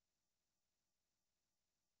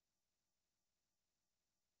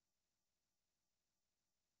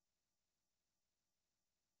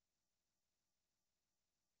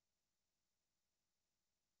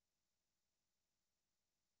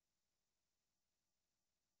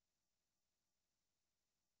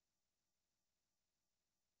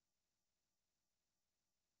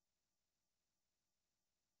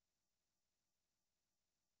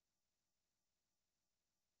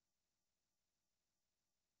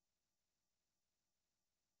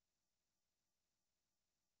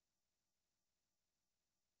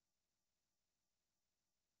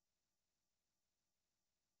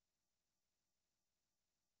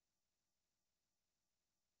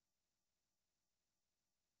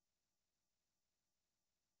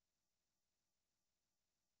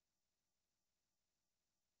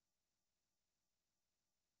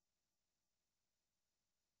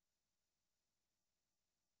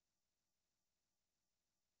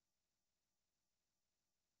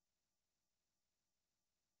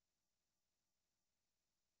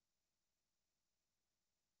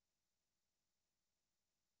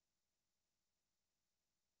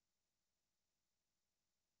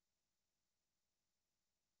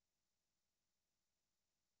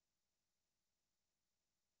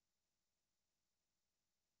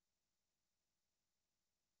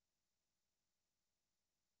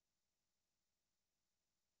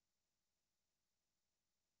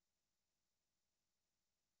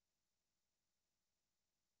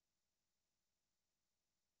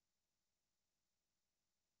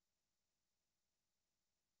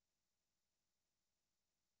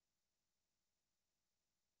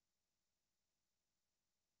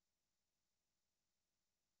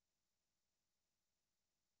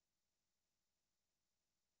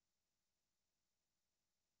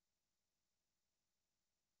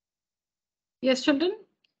 Yes, children?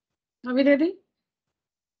 Are we ready?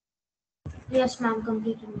 Yes, ma'am.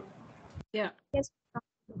 Completed. Yeah. Yes.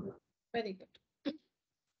 Very good.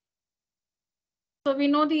 So we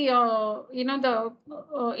know the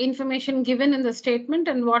information given in the statement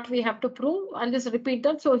and what we have to prove. I'll just repeat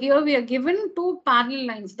that. So here we are given two parallel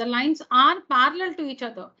lines. The lines are parallel to each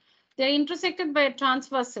other. They are intersected by a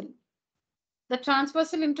transversal. The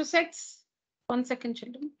transversal intersects. 1 second,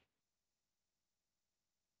 children.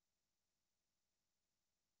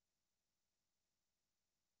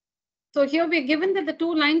 So here we're given that the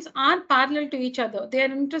two lines are parallel to each other. They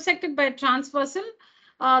are intersected by a transversal.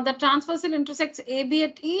 The transversal intersects AB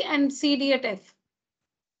at E and CD at F.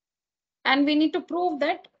 And we need to prove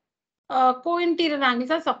that co-interior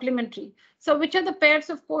angles are supplementary. So which are the pairs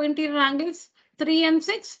of co-interior angles? 3 and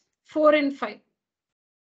 6, 4 and 5.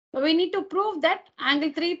 So we need to prove that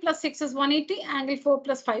angle 3 plus 6 is 180, angle 4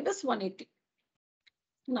 plus 5 is 180.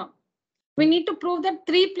 Now, we need to prove that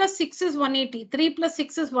 3 plus 6 is 180. 3 plus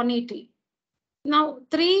 6 is 180. Now,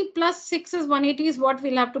 3 plus 6 is 180 is what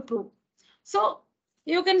we'll have to prove. So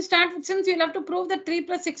you can start with, since you'll have to prove that 3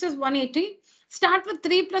 plus 6 is 180, start with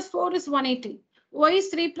 3 plus 4 is 180. Why is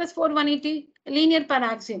 3 plus 4 180? Linear per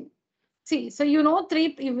axiom. See, so you know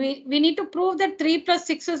we need to prove that 3 plus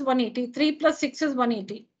 6 is 180. 3 plus 6 is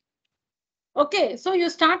 180. Okay, so you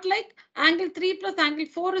start like angle 3 plus angle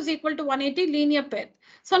 4 is equal to 180 linear pair.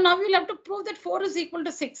 So now you'll have to prove that 4 is equal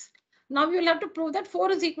to 6. Now you'll have to prove that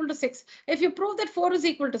 4 is equal to 6. If you prove that 4 is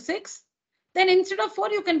equal to 6, then instead of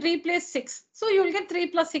 4, you can replace 6. So you'll get 3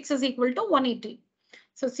 plus 6 is equal to 180.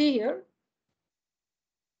 So see here,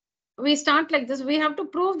 we start like this. We have to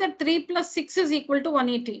prove that 3 plus 6 is equal to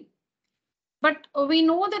 180. But we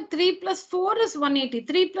know that 3 plus 4 is 180.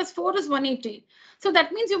 3 plus 4 is 180. So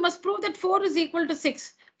that means you must prove that 4 is equal to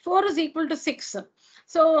 6. 4 is equal to 6.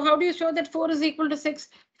 So how do you show that 4 is equal to 6?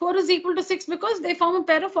 4 is equal to 6 because they form a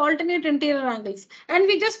pair of alternate interior angles. And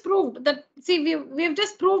we just proved that, see, we've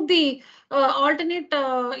just proved the alternate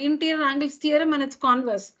interior angles theorem and its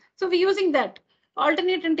converse. So we're using that.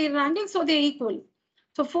 Alternate interior angles, so they're equal.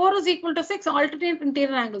 So 4 is equal to 6 alternate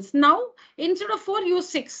interior angles. Now, instead of 4, use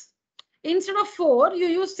 6. Instead of 4, you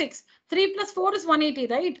use 6. 3 plus 4 is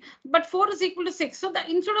 180, right? But 4 is equal to 6. So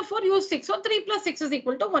instead of 4, use 6. So 3 plus 6 is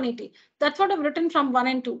equal to 180. That's what I've written from 1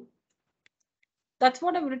 and 2. That's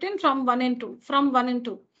what I've written from 1 and 2. From 1 and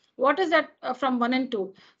 2. What is that from 1 and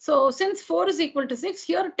 2? So since 4 is equal to 6,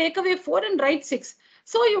 here take away 4 and write 6.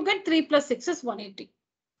 So you get 3 plus 6 is 180.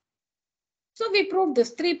 So we proved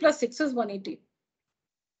this. 3 plus 6 is 180.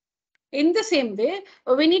 In the same way,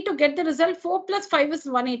 we need to get the result 4 plus 5 is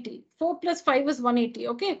 180. 4 plus 5 is 180.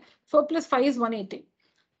 Okay, 4 plus 5 is 180.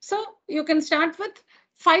 So you can start with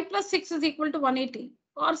 5 plus 6 is equal to 180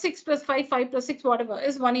 or 6 plus 5, 5 plus 6, whatever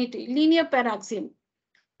is 180. Linear pair axiom.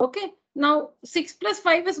 Okay, now 6 plus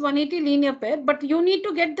 5 is 180 linear pair, but you need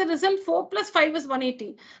to get the result 4 plus 5 is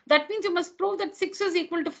 180. That means you must prove that 6 is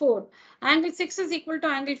equal to 4. Angle 6 is equal to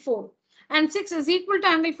angle 4. And 6 is equal to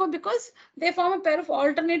angle 4 because they form a pair of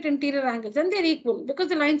alternate interior angles and they're equal because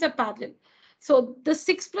the lines are parallel. So the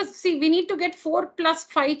 6 plus, see, we need to get 4 plus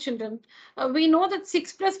 5 children. We know that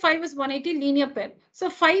 6 plus 5 is 180 linear pair. So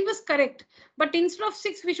 5 is correct, but instead of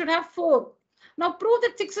 6, we should have 4. Now prove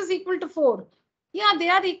that 6 is equal to 4. Yeah, they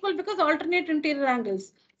are equal because alternate interior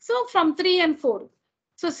angles. So from 3 and 4.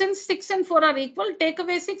 So since 6 and 4 are equal, take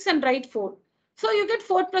away 6 and write 4. So you get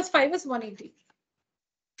 4 plus 5 is 180.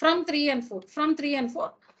 From 3 and 4. From 3 and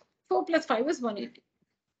 4. 4 plus 5 is 180.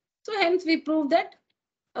 So hence we prove that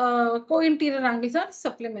co-interior angles are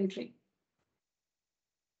supplementary.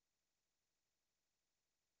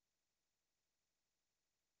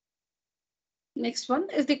 Next one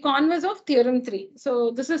is the converse of theorem 3. So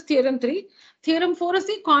this is theorem 3. Theorem 4 is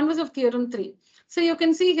the converse of theorem 3. So you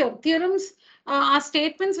can see here, theorems are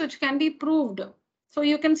statements which can be proved. So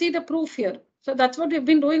you can see the proof here. So that's what we've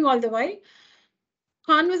been doing all the while.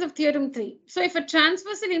 Converse of theorem 3. So if a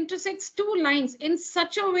transversal intersects two lines in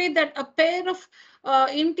such a way that a pair of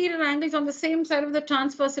interior angles on the same side of the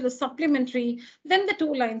transversal is supplementary, then the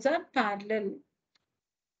two lines are parallel.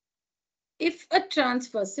 If a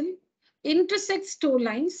transversal intersects two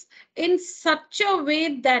lines in such a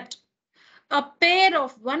way that a pair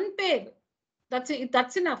of one pair,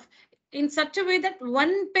 that's enough, in such a way that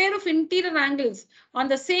one pair of interior angles on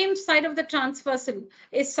the same side of the transversal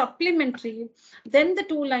is supplementary, then the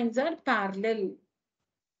two lines are parallel.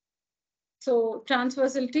 So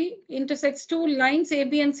transversality intersects two lines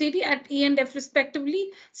AB and CD at E and F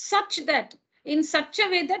respectively, such that in such a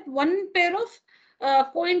way that one pair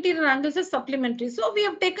of co-interior angles is supplementary. So we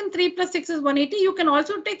have taken 3 plus 6 is 180. You can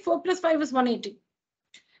also take 4 plus 5 is 180.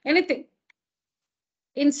 Anything.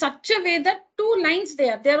 In such a way that two lines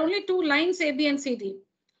there are only two lines AB and CD.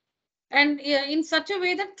 And in such a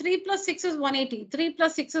way that 3 plus 6 is 180. 3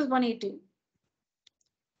 plus 6 is 180.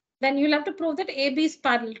 Then you'll have to prove that AB is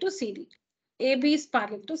parallel to CD. AB is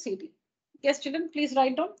parallel to CD. Yes, children, please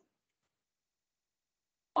write down.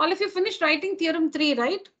 All of you finished writing theorem 3,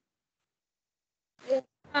 right?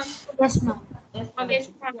 Yes, ma'am. All right,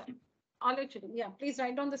 children. Yeah. All right, children. Yeah, please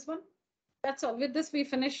write down this one. That's all. With this, we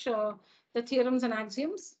finish the theorems and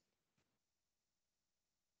axioms.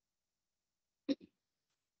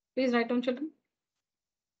 Please write down, children.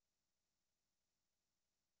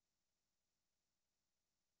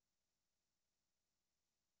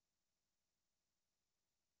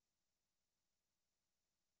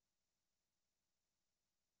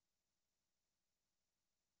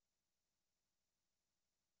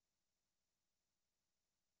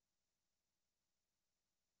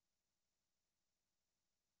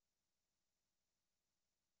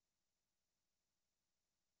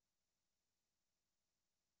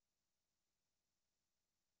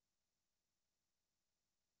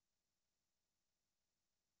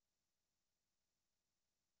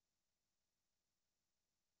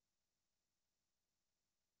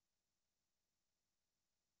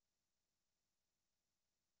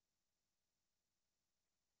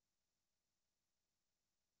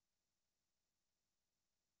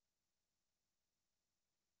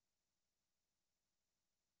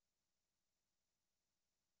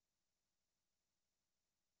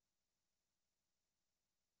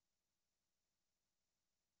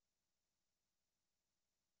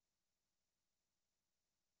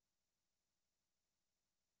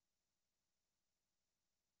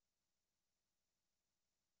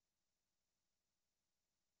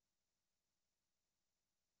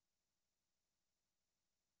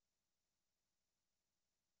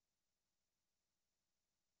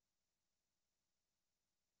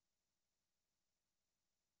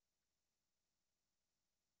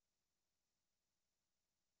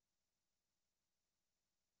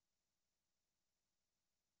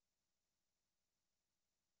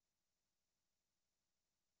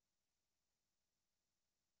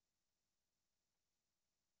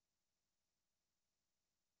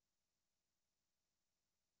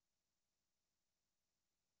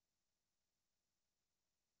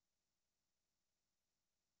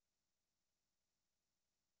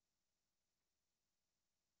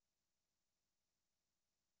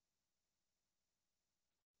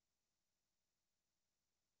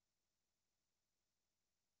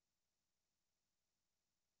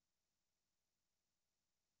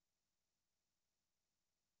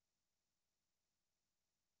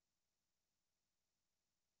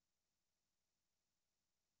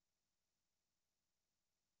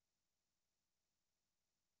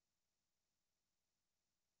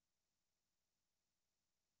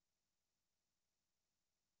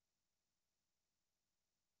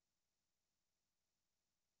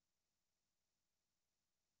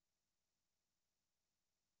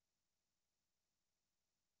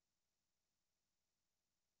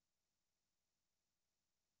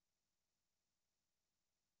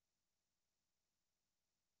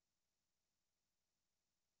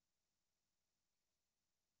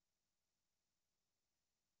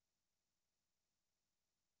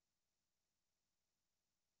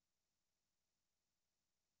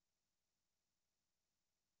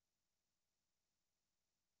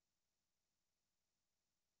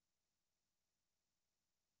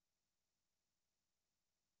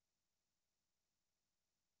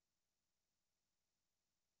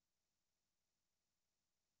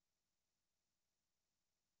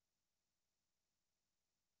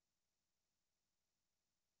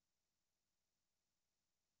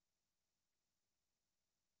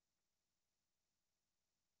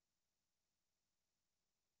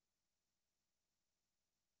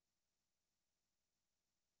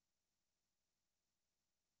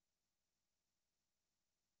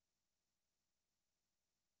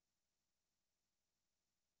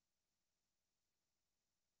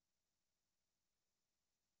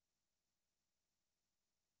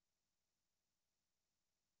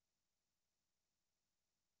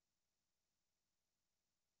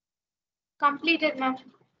 Completed, ma'am.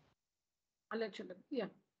 I'll let children. Yeah.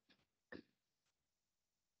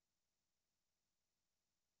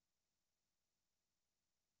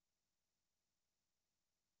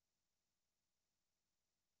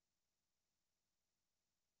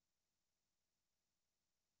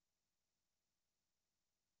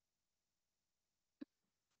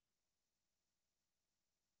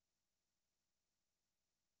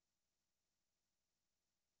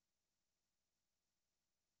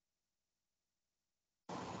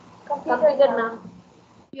 Completed, ma'am.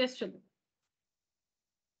 Yes, children.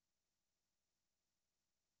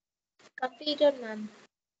 Completed, ma'am.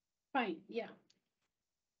 Fine. Yeah.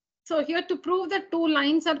 So here to prove that two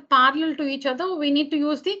lines are parallel to each other, we need to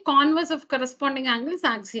use the converse of corresponding angles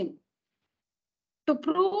axiom. To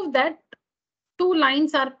prove that two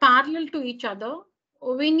lines are parallel to each other,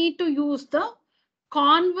 we need to use the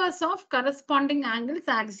converse of corresponding angles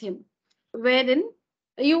axiom, wherein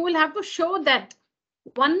you will have to show that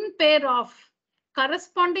one pair of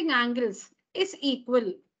corresponding angles is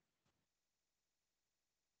equal.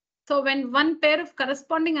 So when one pair of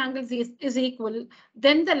corresponding angles is equal,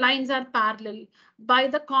 then the lines are parallel by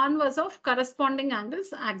the converse of corresponding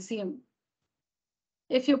angles axiom.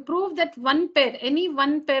 If you prove that any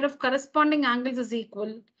one pair of corresponding angles is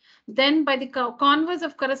equal, then by the converse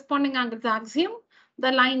of corresponding angles axiom,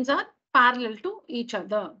 the lines are parallel to each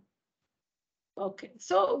other. Okay,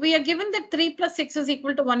 so we are given that 3 plus 6 is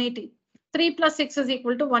equal to 180. 3 plus 6 is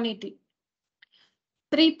equal to 180.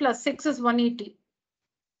 3 plus 6 is 180.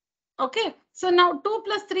 Okay, so now 2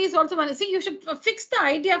 plus 3 is also 1. See, you should fix the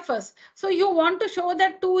idea first. So you want to show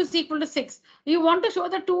that 2 is equal to 6. You want to show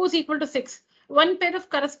that 2 is equal to 6. One pair of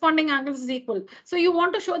corresponding angles is equal. So you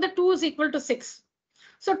want to show that 2 is equal to 6.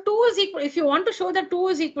 So 2 is equal. If you want to show that 2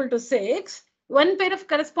 is equal to 6, one pair of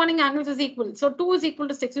corresponding angles is equal. So 2 is equal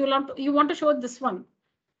to 6. You want to show this one.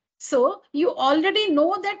 So you already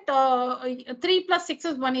know that 3 plus 6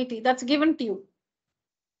 is 180. That's given to you.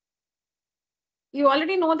 You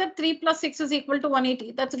already know that 3 plus 6 is equal to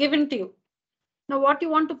 180. That's given to you. Now what you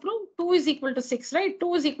want to prove? 2 is equal to 6, right?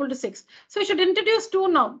 2 is equal to 6. So you should introduce 2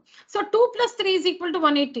 now. So 2 plus 3 is equal to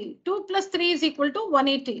 180. 2 plus 3 is equal to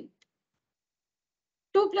 180.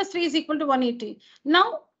 2 plus 3 is equal to 180.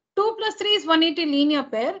 Now 2 plus 3 is 180 linear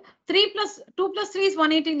pair. 2 plus 3 is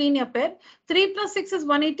 180 linear pair. 3 plus 6 is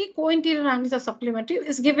 180. Co-interior angles are supplementary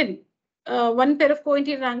is given. One pair of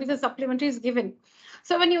co-interior angles are supplementary is given.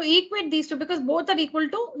 So when you equate these two, because both are equal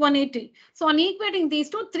to 180. So on equating these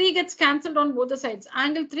two, 3 gets cancelled on both the sides.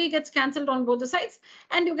 Angle 3 gets cancelled on both the sides,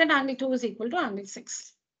 and you get angle 2 is equal to angle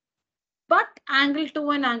 6. But angle 2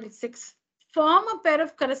 and angle 6 form a pair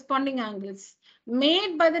of corresponding angles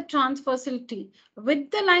made by the transversality with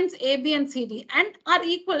the lines AB and CD and are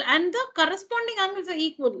equal, and the corresponding angles are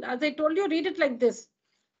equal. As I told you, read it like this.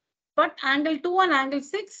 But angle 2 and angle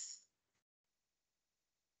 6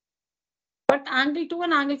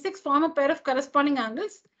 form a pair of corresponding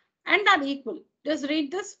angles and are equal. Just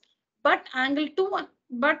read this. But angle 2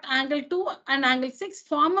 and angle 6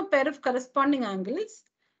 form a pair of corresponding angles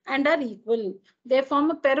and are equal. They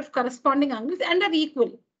form a pair of corresponding angles and are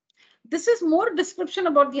equal. This is more description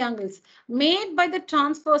about the angles made by the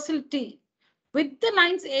transversal T with the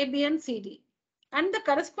lines AB and CD. And the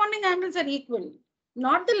corresponding angles are equal.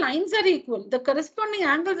 Not the lines are equal. The corresponding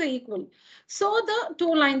angles are equal. So the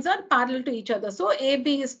two lines are parallel to each other. So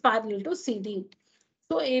AB is parallel to CD.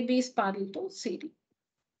 So AB is parallel to CD.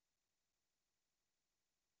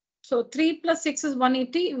 So 3 plus 6 is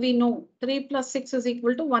 180. We know 3 plus 6 is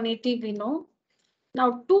equal to 180. We know.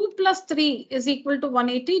 Now 2 plus 3 is equal to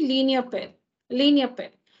 180 linear pair. Linear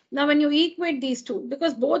pair. Now when you equate these two,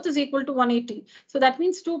 because both is equal to 180, so that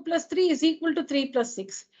means 2 plus 3 is equal to 3 plus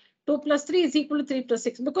 6. 2 plus 3 is equal to 3 plus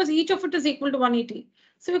 6 because each of it is equal to 180.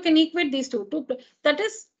 So you can equate these two. That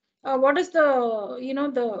is what is the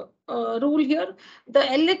the rule here?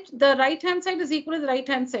 The right hand side is equal to the right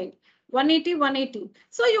hand side. 180, 180.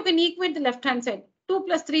 So you can equate the left hand side. 2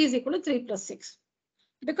 plus 3 is equal to 3 plus 6.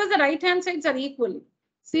 Because the right hand sides are equal.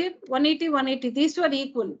 See, 180, 180, these two are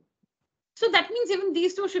equal. So that means even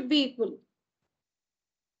these two should be equal.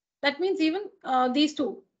 That means even these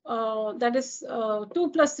two, that is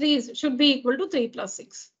 2 plus 3 should be equal to 3 plus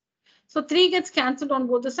 6. So 3 gets cancelled on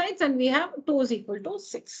both the sides and we have 2 is equal to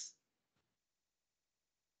 6.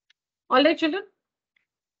 All right, children?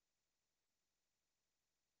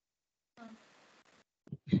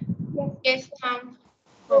 Yes, ma'am.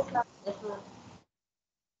 Yes, ma'am. Yes, ma'am.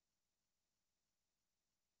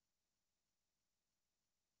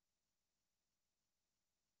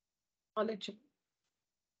 All right, children.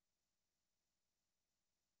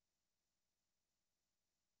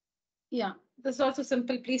 Yeah, this is also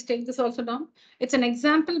simple. Please take this also down. It's an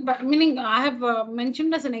example, but meaning I have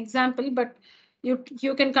mentioned as an example, but you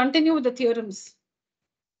can continue with the theorems.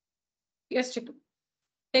 Yes, children.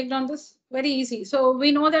 Take down this, very easy. So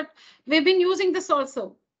we know that we've been using this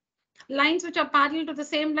also. Lines which are parallel to the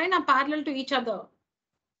same line are parallel to each other.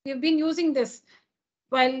 We've been using this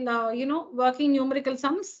while working numerical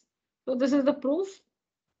sums. So this is the proof.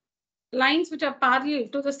 Lines which are parallel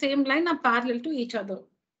to the same line are parallel to each other.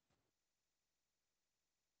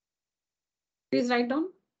 Please write down.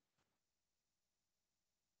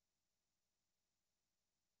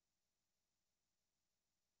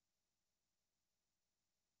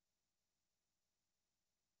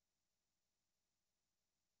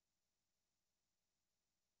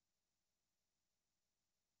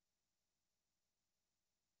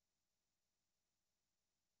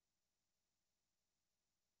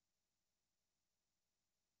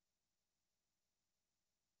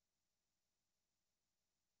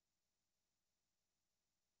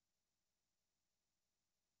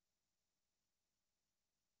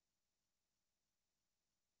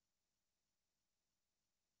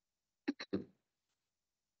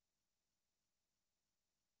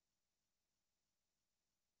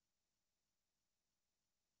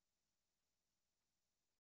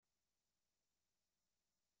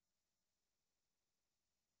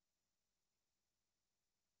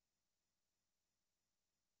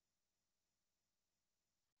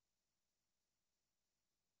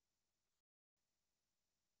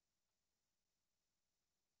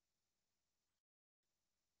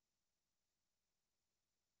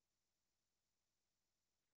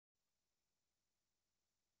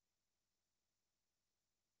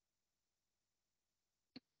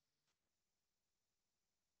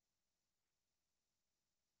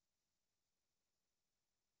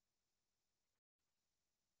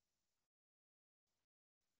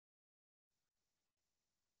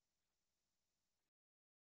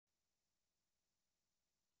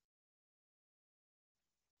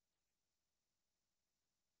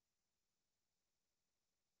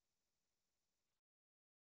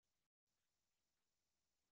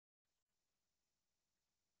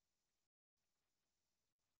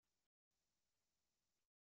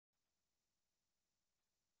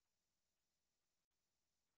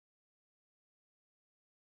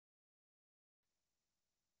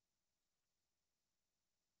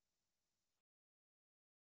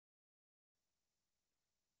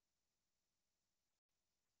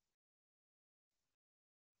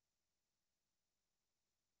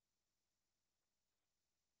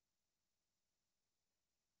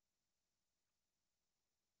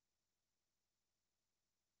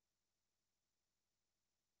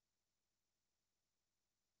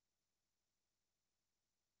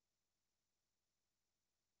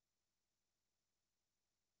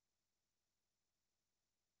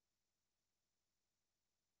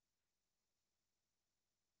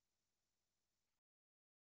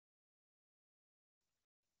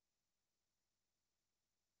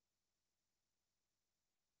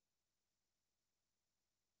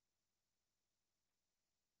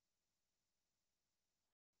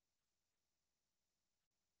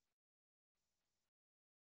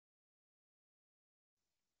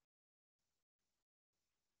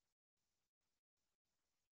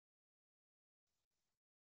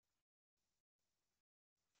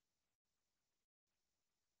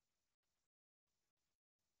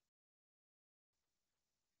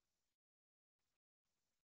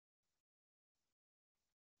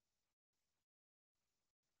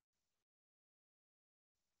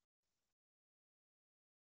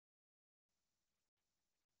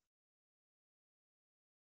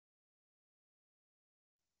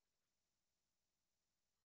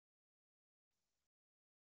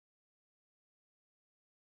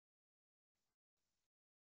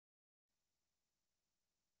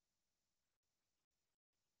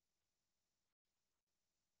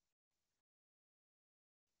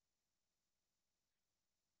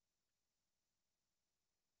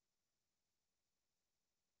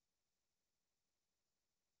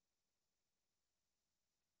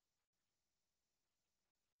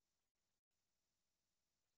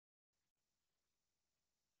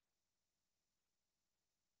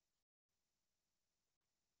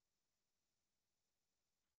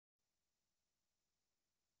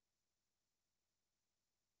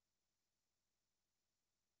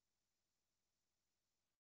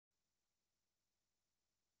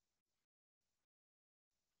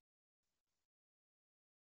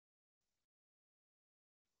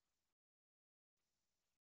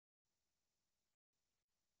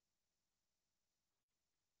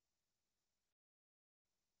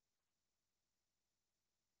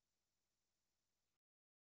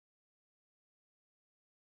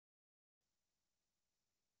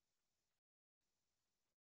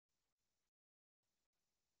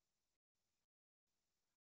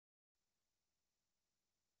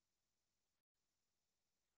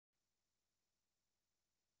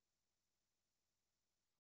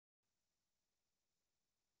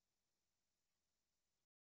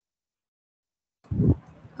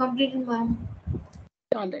 Completed, ma'am.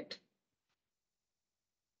 All right.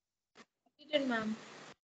 Completed, ma'am.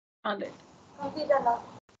 All right. Completed now.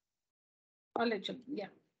 All right, children. Yeah.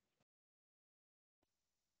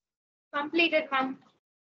 Completed, ma'am.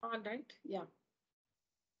 All right. Yeah.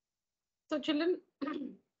 So children,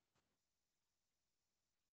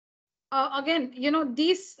 again,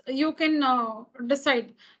 these you can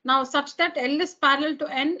decide now such that L is parallel to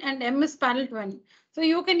N and M is parallel to N. So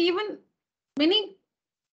you can even, meaning,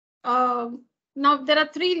 now there are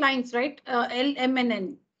three lines, right? L, M and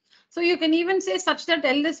N. So you can even say such that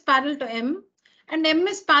L is parallel to M and M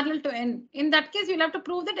is parallel to N. In that case, you'll have to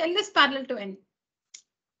prove that L is parallel to N.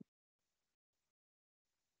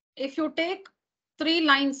 If you take three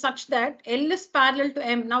lines such that L is parallel to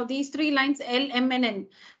M. Now these three lines L, M and N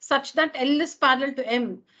such that L is parallel to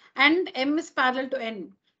M and M is parallel to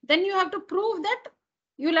N. Then you have to prove that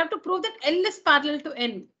L is parallel to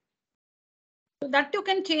N. So that you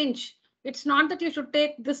can change. It's not that you should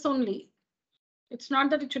take this only. It's not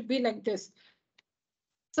that it should be like this.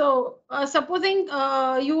 So supposing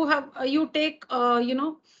you take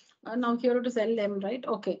now here it is LM, right?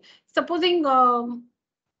 Okay. Supposing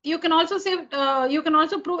you can also say you can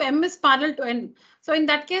also prove M is parallel to N. So in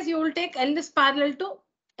that case, you will take L is parallel to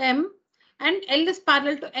M and L is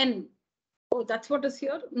parallel to N. Oh, that's what is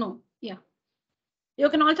here. No, yeah. You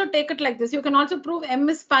can also take it like this. You can also prove M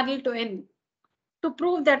is parallel to N. To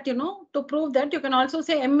prove that, you can also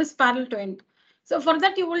say M is parallel to N. So for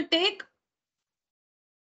that, you will take,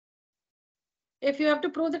 if you have to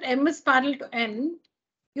prove that M is parallel to N,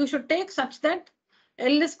 you should take such that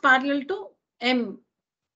L is parallel to M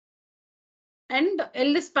and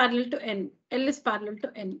L is parallel to N. L is parallel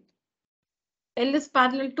to N. L is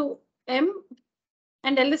parallel to M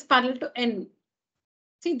and L is parallel to N.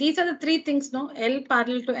 See, these are the three things, no? L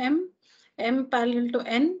parallel to M, M parallel to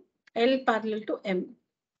N, L parallel to M.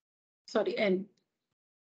 Sorry, N.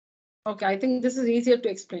 Okay, I think this is easier to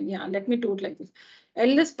explain. Yeah, let me do it like this.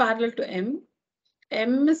 L is parallel to M,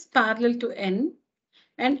 M is parallel to N,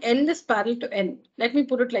 and L is parallel to N. Let me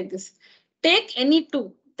put it like this. Take any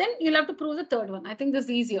two, then you'll have to prove the third one. I think this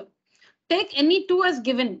is easier. Take any two as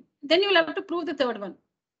given, then you'll have to prove the third one.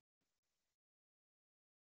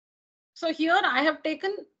 So here I have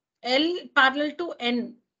taken L parallel to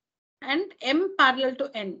N and M parallel to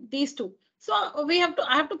N, these two. So I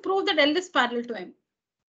have to prove that L is parallel to M.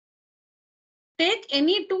 Take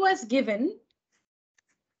any two as given,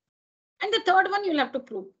 and the third one you'll have to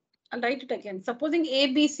prove. I'll write it again. Supposing A,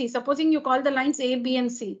 B, C. Supposing you call the lines A, B,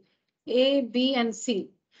 and C. A, B, and C.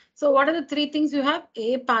 So what are the three things you have?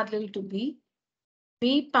 A parallel to B,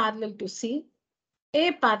 B parallel to C,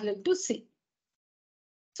 A parallel to C.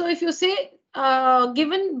 So if you say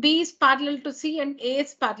given B is parallel to C and A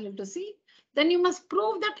is parallel to C, then you must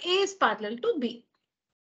prove that A is parallel to B.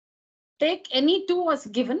 Take any two as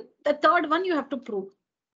given. The third one you have to prove.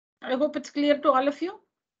 I hope it's clear to all of you.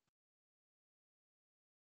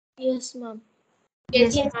 Yes, ma'am.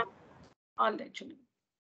 Yes, ma'am. All right, children.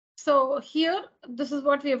 So here, this is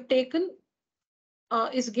what we have taken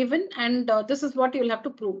is given, and this is what you'll have to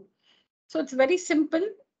prove. So it's very simple.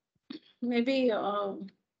 Maybe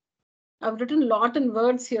I've written a lot in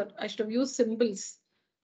words here. I should have used symbols.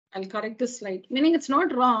 I'll correct this slide. Meaning it's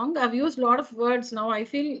not wrong. I've used a lot of words now. I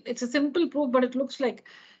feel it's a simple proof, but it looks like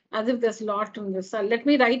as if there's a lot in this. So let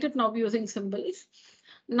me write it now using symbols.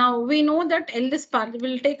 Now we know that L is parallel.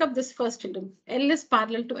 We'll take up this first children. L is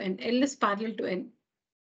parallel to N. L is parallel to N.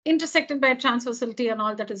 Intersected by a transversality and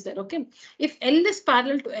all that is there. Okay. If L is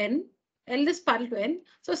parallel to N, L is parallel to N.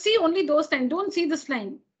 So see only those lines. Don't see this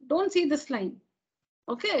line. Don't see this line.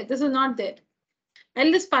 Okay. This is not there.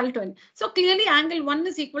 L is parallel to N. So clearly angle 1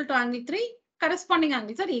 is equal to angle 3. Corresponding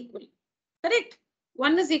angles are equal. Correct?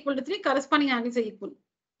 1 is equal to 3. Corresponding angles are equal.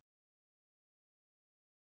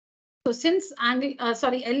 So since L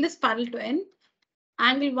is parallel to N,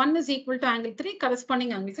 angle 1 is equal to angle 3.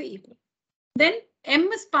 Corresponding angles are equal. Then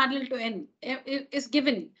M is parallel to N is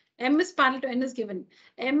given. M is parallel to N is given.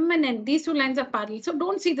 M and N, these two lines are parallel. So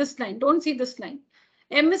don't see this line. Don't see this line.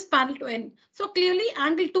 M is parallel to N. So clearly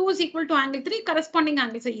angle 2 is equal to angle 3. Corresponding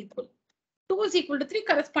angles are equal. 2 is equal to 3.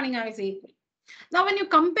 Corresponding angles are equal. Now when you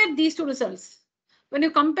compare these two results, 1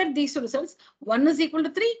 is equal to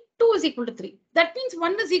 3, 2 is equal to 3. That means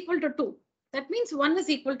 1 is equal to 2. That means 1 is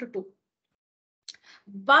equal to 2.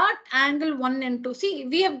 But angle 1 and 2, see,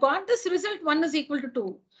 we have got this result 1 is equal to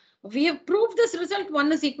 2. We have proved this result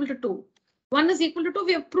 1 is equal to 2. 1 is equal to 2,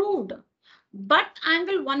 we have proved. But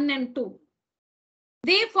angle 1 and 2,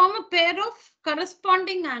 they form a pair of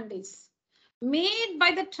corresponding angles made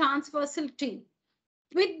by the transversal T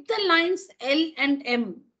with the lines L and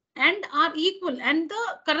M. and are equal and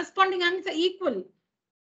the corresponding angles are equal.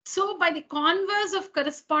 So by the converse of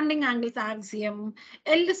corresponding angles axiom,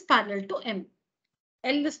 L is parallel to M.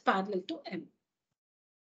 L is parallel to M.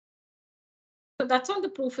 So that's all the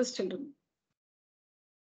proof is, children.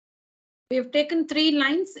 We have taken three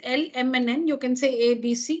lines, L, M, and N. You can say A,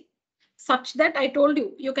 B, C, such that I told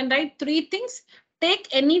you, you can write three things, take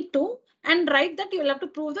any two, and write that you'll have to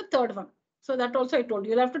prove the third one. So that also I told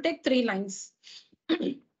you, you'll have to take three lines.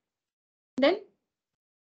 Then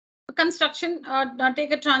construction,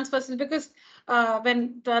 take a transversal, because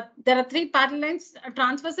when there are three parallel lines, a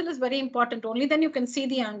transversal is very important. Only then you can see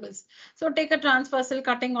the angles. So take a transversal,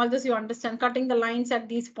 cutting all this, you understand, cutting the lines at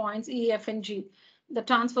these points, E, F, and G. The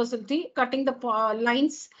transversality, cutting the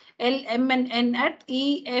lines L, M, and N at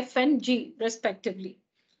E, F, and G respectively.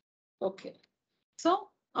 Okay. So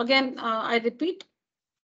again, I repeat,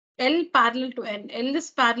 L parallel to N, L is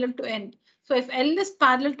parallel to N. So if L is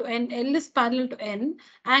parallel to N, L is parallel to N,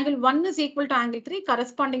 angle 1 is equal to angle 3,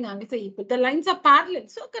 corresponding angles are equal. The lines are parallel,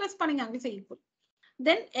 so corresponding angles are equal.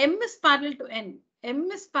 Then M is parallel to N, M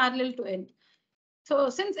is parallel to N. So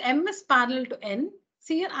since M is parallel to N,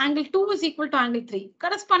 see here angle 2 is equal to angle 3,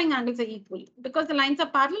 corresponding angles are equal. Because the lines are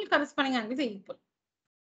parallel, corresponding angles are equal.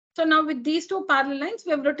 So now with these two parallel lines,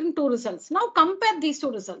 we have written two results. Now compare these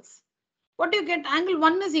two results. What do you get? Angle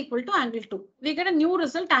 1 is equal to angle 2. We get a new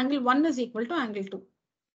result. Angle 1 is equal to angle 2.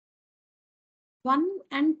 1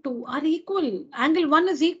 and 2 are equal. Angle 1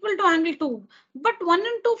 is equal to angle 2. But 1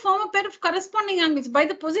 and 2 form a pair of corresponding angles by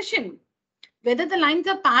the position. Whether the lines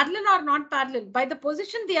are parallel or not parallel, by the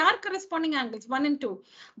position, they are corresponding angles 1 and 2.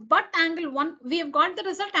 But angle 1, we have got the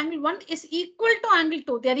result. Angle 1 is equal to angle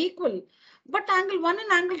 2. They are equal. But angle 1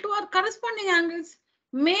 and angle 2 are corresponding angles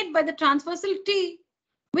made by the transversal T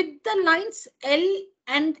with the lines L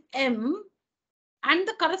and M, and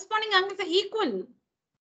the corresponding angles are equal.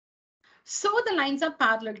 So the lines are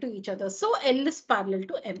parallel to each other. So L is parallel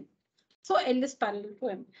to M. So L is parallel to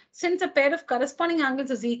M. Since a pair of corresponding angles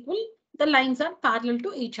is equal, the lines are parallel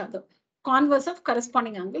to each other. Converse of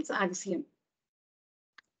corresponding angles axiom.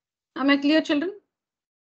 Am I clear, children?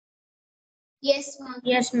 Yes, ma'am.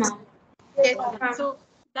 Yes, ma'am. Yes, So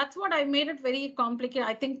that's what I made it very complicated.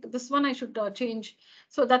 I think this one I should change.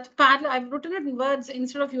 So that's parallel. I've written it in words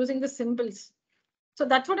instead of using the symbols. So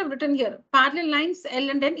that's what I've written here. Parallel lines L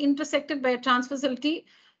and N intersected by a transversality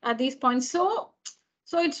at these points. So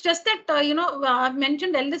it's just that, I've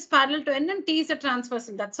mentioned L is parallel to N and T is a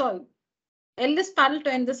transversal. That's all. L is parallel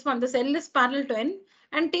to N. This L is parallel to N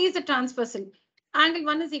and T is a transversal. Angle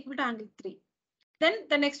 1 is equal to angle 3. Then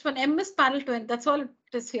the next one, M is parallel to N. That's all it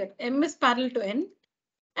is here. M is parallel to N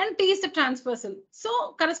and T is the transversal.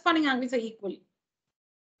 So corresponding angles are equal.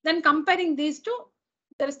 Then comparing these two,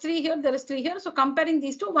 there is 3 here, there is 3 here. So comparing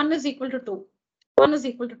these two, 1 is equal to 2. 1 is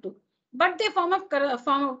equal to 2. But they form a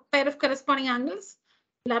pair of corresponding angles.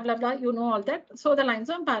 Blah, blah, blah. You know all that. So the lines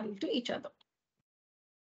are parallel to each other.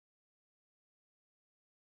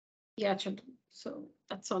 Yeah, children. So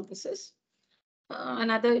that's all this is.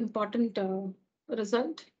 Another important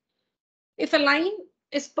result. If a line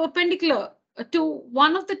is perpendicular to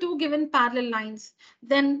one of the two given parallel lines,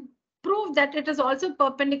 then prove that it is also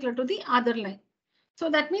perpendicular to the other line. So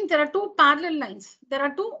that means there are two parallel lines. There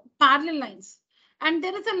are two parallel lines. And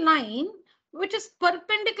there is a line which is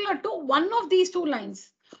perpendicular to one of these two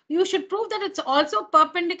lines. You should prove that it's also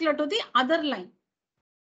perpendicular to the other line.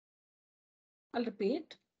 I'll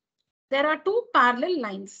repeat. There are two parallel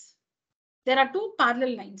lines. There are two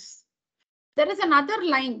parallel lines. There is another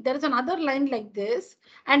line. There is another line like this.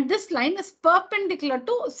 And this line is perpendicular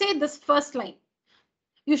to, say, this first line.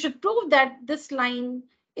 You should prove that this line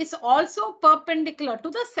is also perpendicular to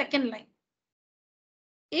the second line.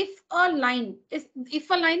 If a line is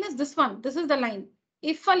this one, this is the line.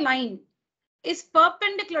 If a line is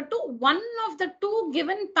perpendicular to one of the two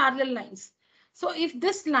given parallel lines. So if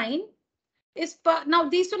this line is now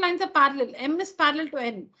these two lines are parallel. M is parallel to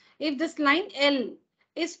N. If this line L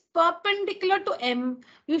is perpendicular to M,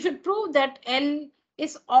 you should prove that L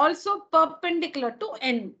is also perpendicular to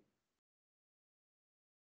N.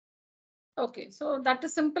 Okay, so that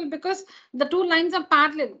is simple because the two lines are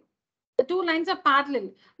parallel. The two lines are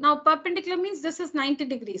parallel. Now perpendicular means this is 90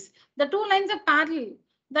 degrees. The two lines are parallel.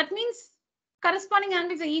 That means corresponding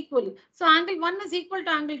angles are equal. So angle 1 is equal to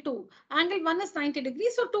angle 2. Angle 1 is 90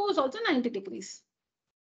 degrees. So 2 is also 90 degrees.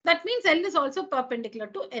 That means L is also perpendicular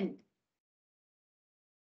to N.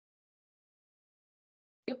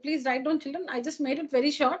 Please write down, children. I just made it very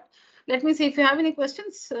short. Let me see if you have any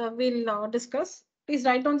questions. We'll discuss. Please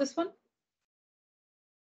write down this one.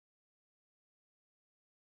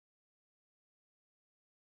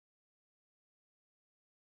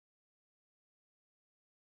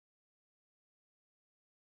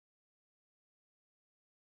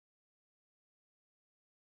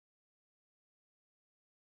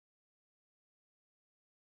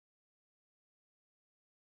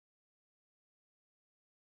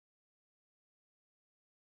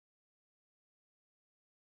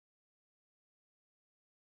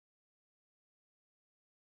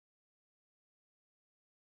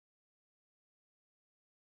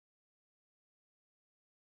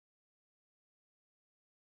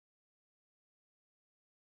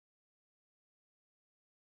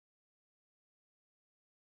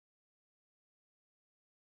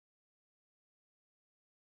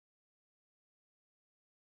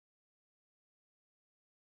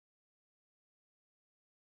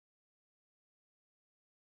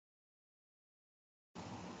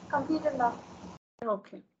 Completed, ma'am.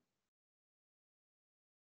 Okay.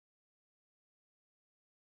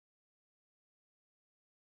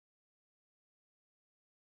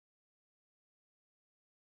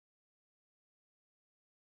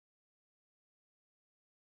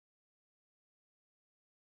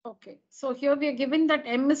 Okay, so here we are given that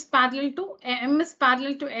M is parallel to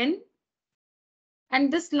N,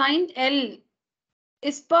 and this line L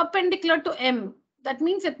is perpendicular to M. That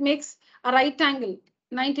means it makes a right angle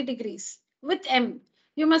 90 degrees with M.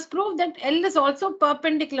 You must prove that L is also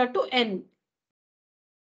perpendicular to N.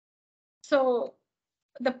 So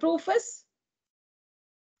the proof is,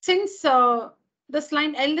 since this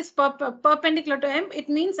line L is perpendicular to M, it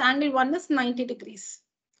means angle 1 is 90 degrees.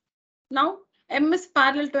 Now M is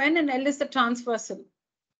parallel to N and L is the transversal.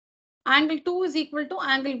 Angle 2 is equal to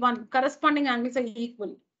angle 1. Corresponding angles are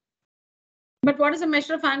equal. But what is the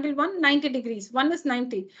measure of angle 1? 90 degrees. 1 is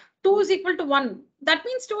 90. 2 is equal to 1. That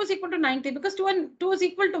means 2 is equal to 90 because 2 and 2 is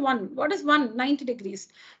equal to 1. What is 1? 90 degrees.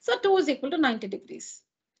 So 2 is equal to 90 degrees.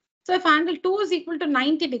 So if angle 2 is equal to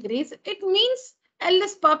 90 degrees, it means L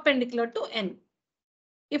is perpendicular to N.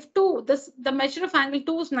 If the measure of angle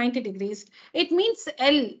 2 is 90 degrees, it means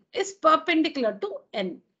L is perpendicular to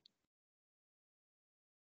N.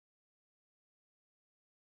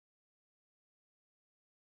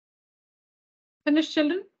 Finished,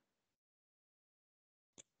 children?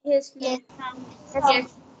 Yes, ma'am.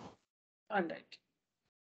 Yes. All right.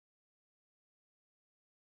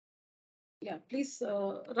 Yeah, please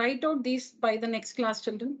write out these by the next class,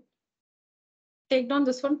 children. Take down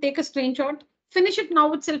this one, take a screenshot, finish it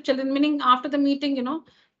now itself, children, meaning after the meeting,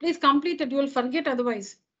 please complete it. You will forget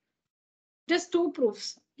otherwise. Just 2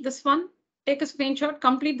 proofs. This one, take a screenshot,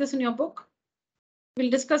 complete this in your book. We'll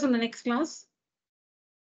discuss in the next class.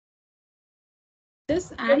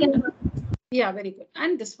 This and yeah, very good.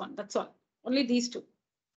 And this one, that's all. Only these 2.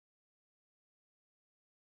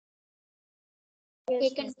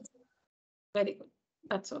 Yes, Very good.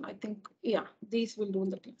 That's all. I think, yeah, these will do in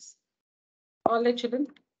the class. All right, children.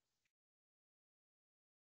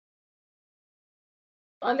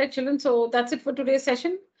 All right, children. So that's it for today's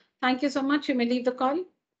session. Thank you so much. You may leave the call.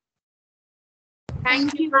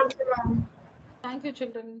 Thank you, ma'am. Thank you,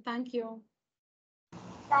 children. Thank you.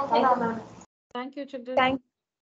 Thank you, ma'am. Thank you, children. Thank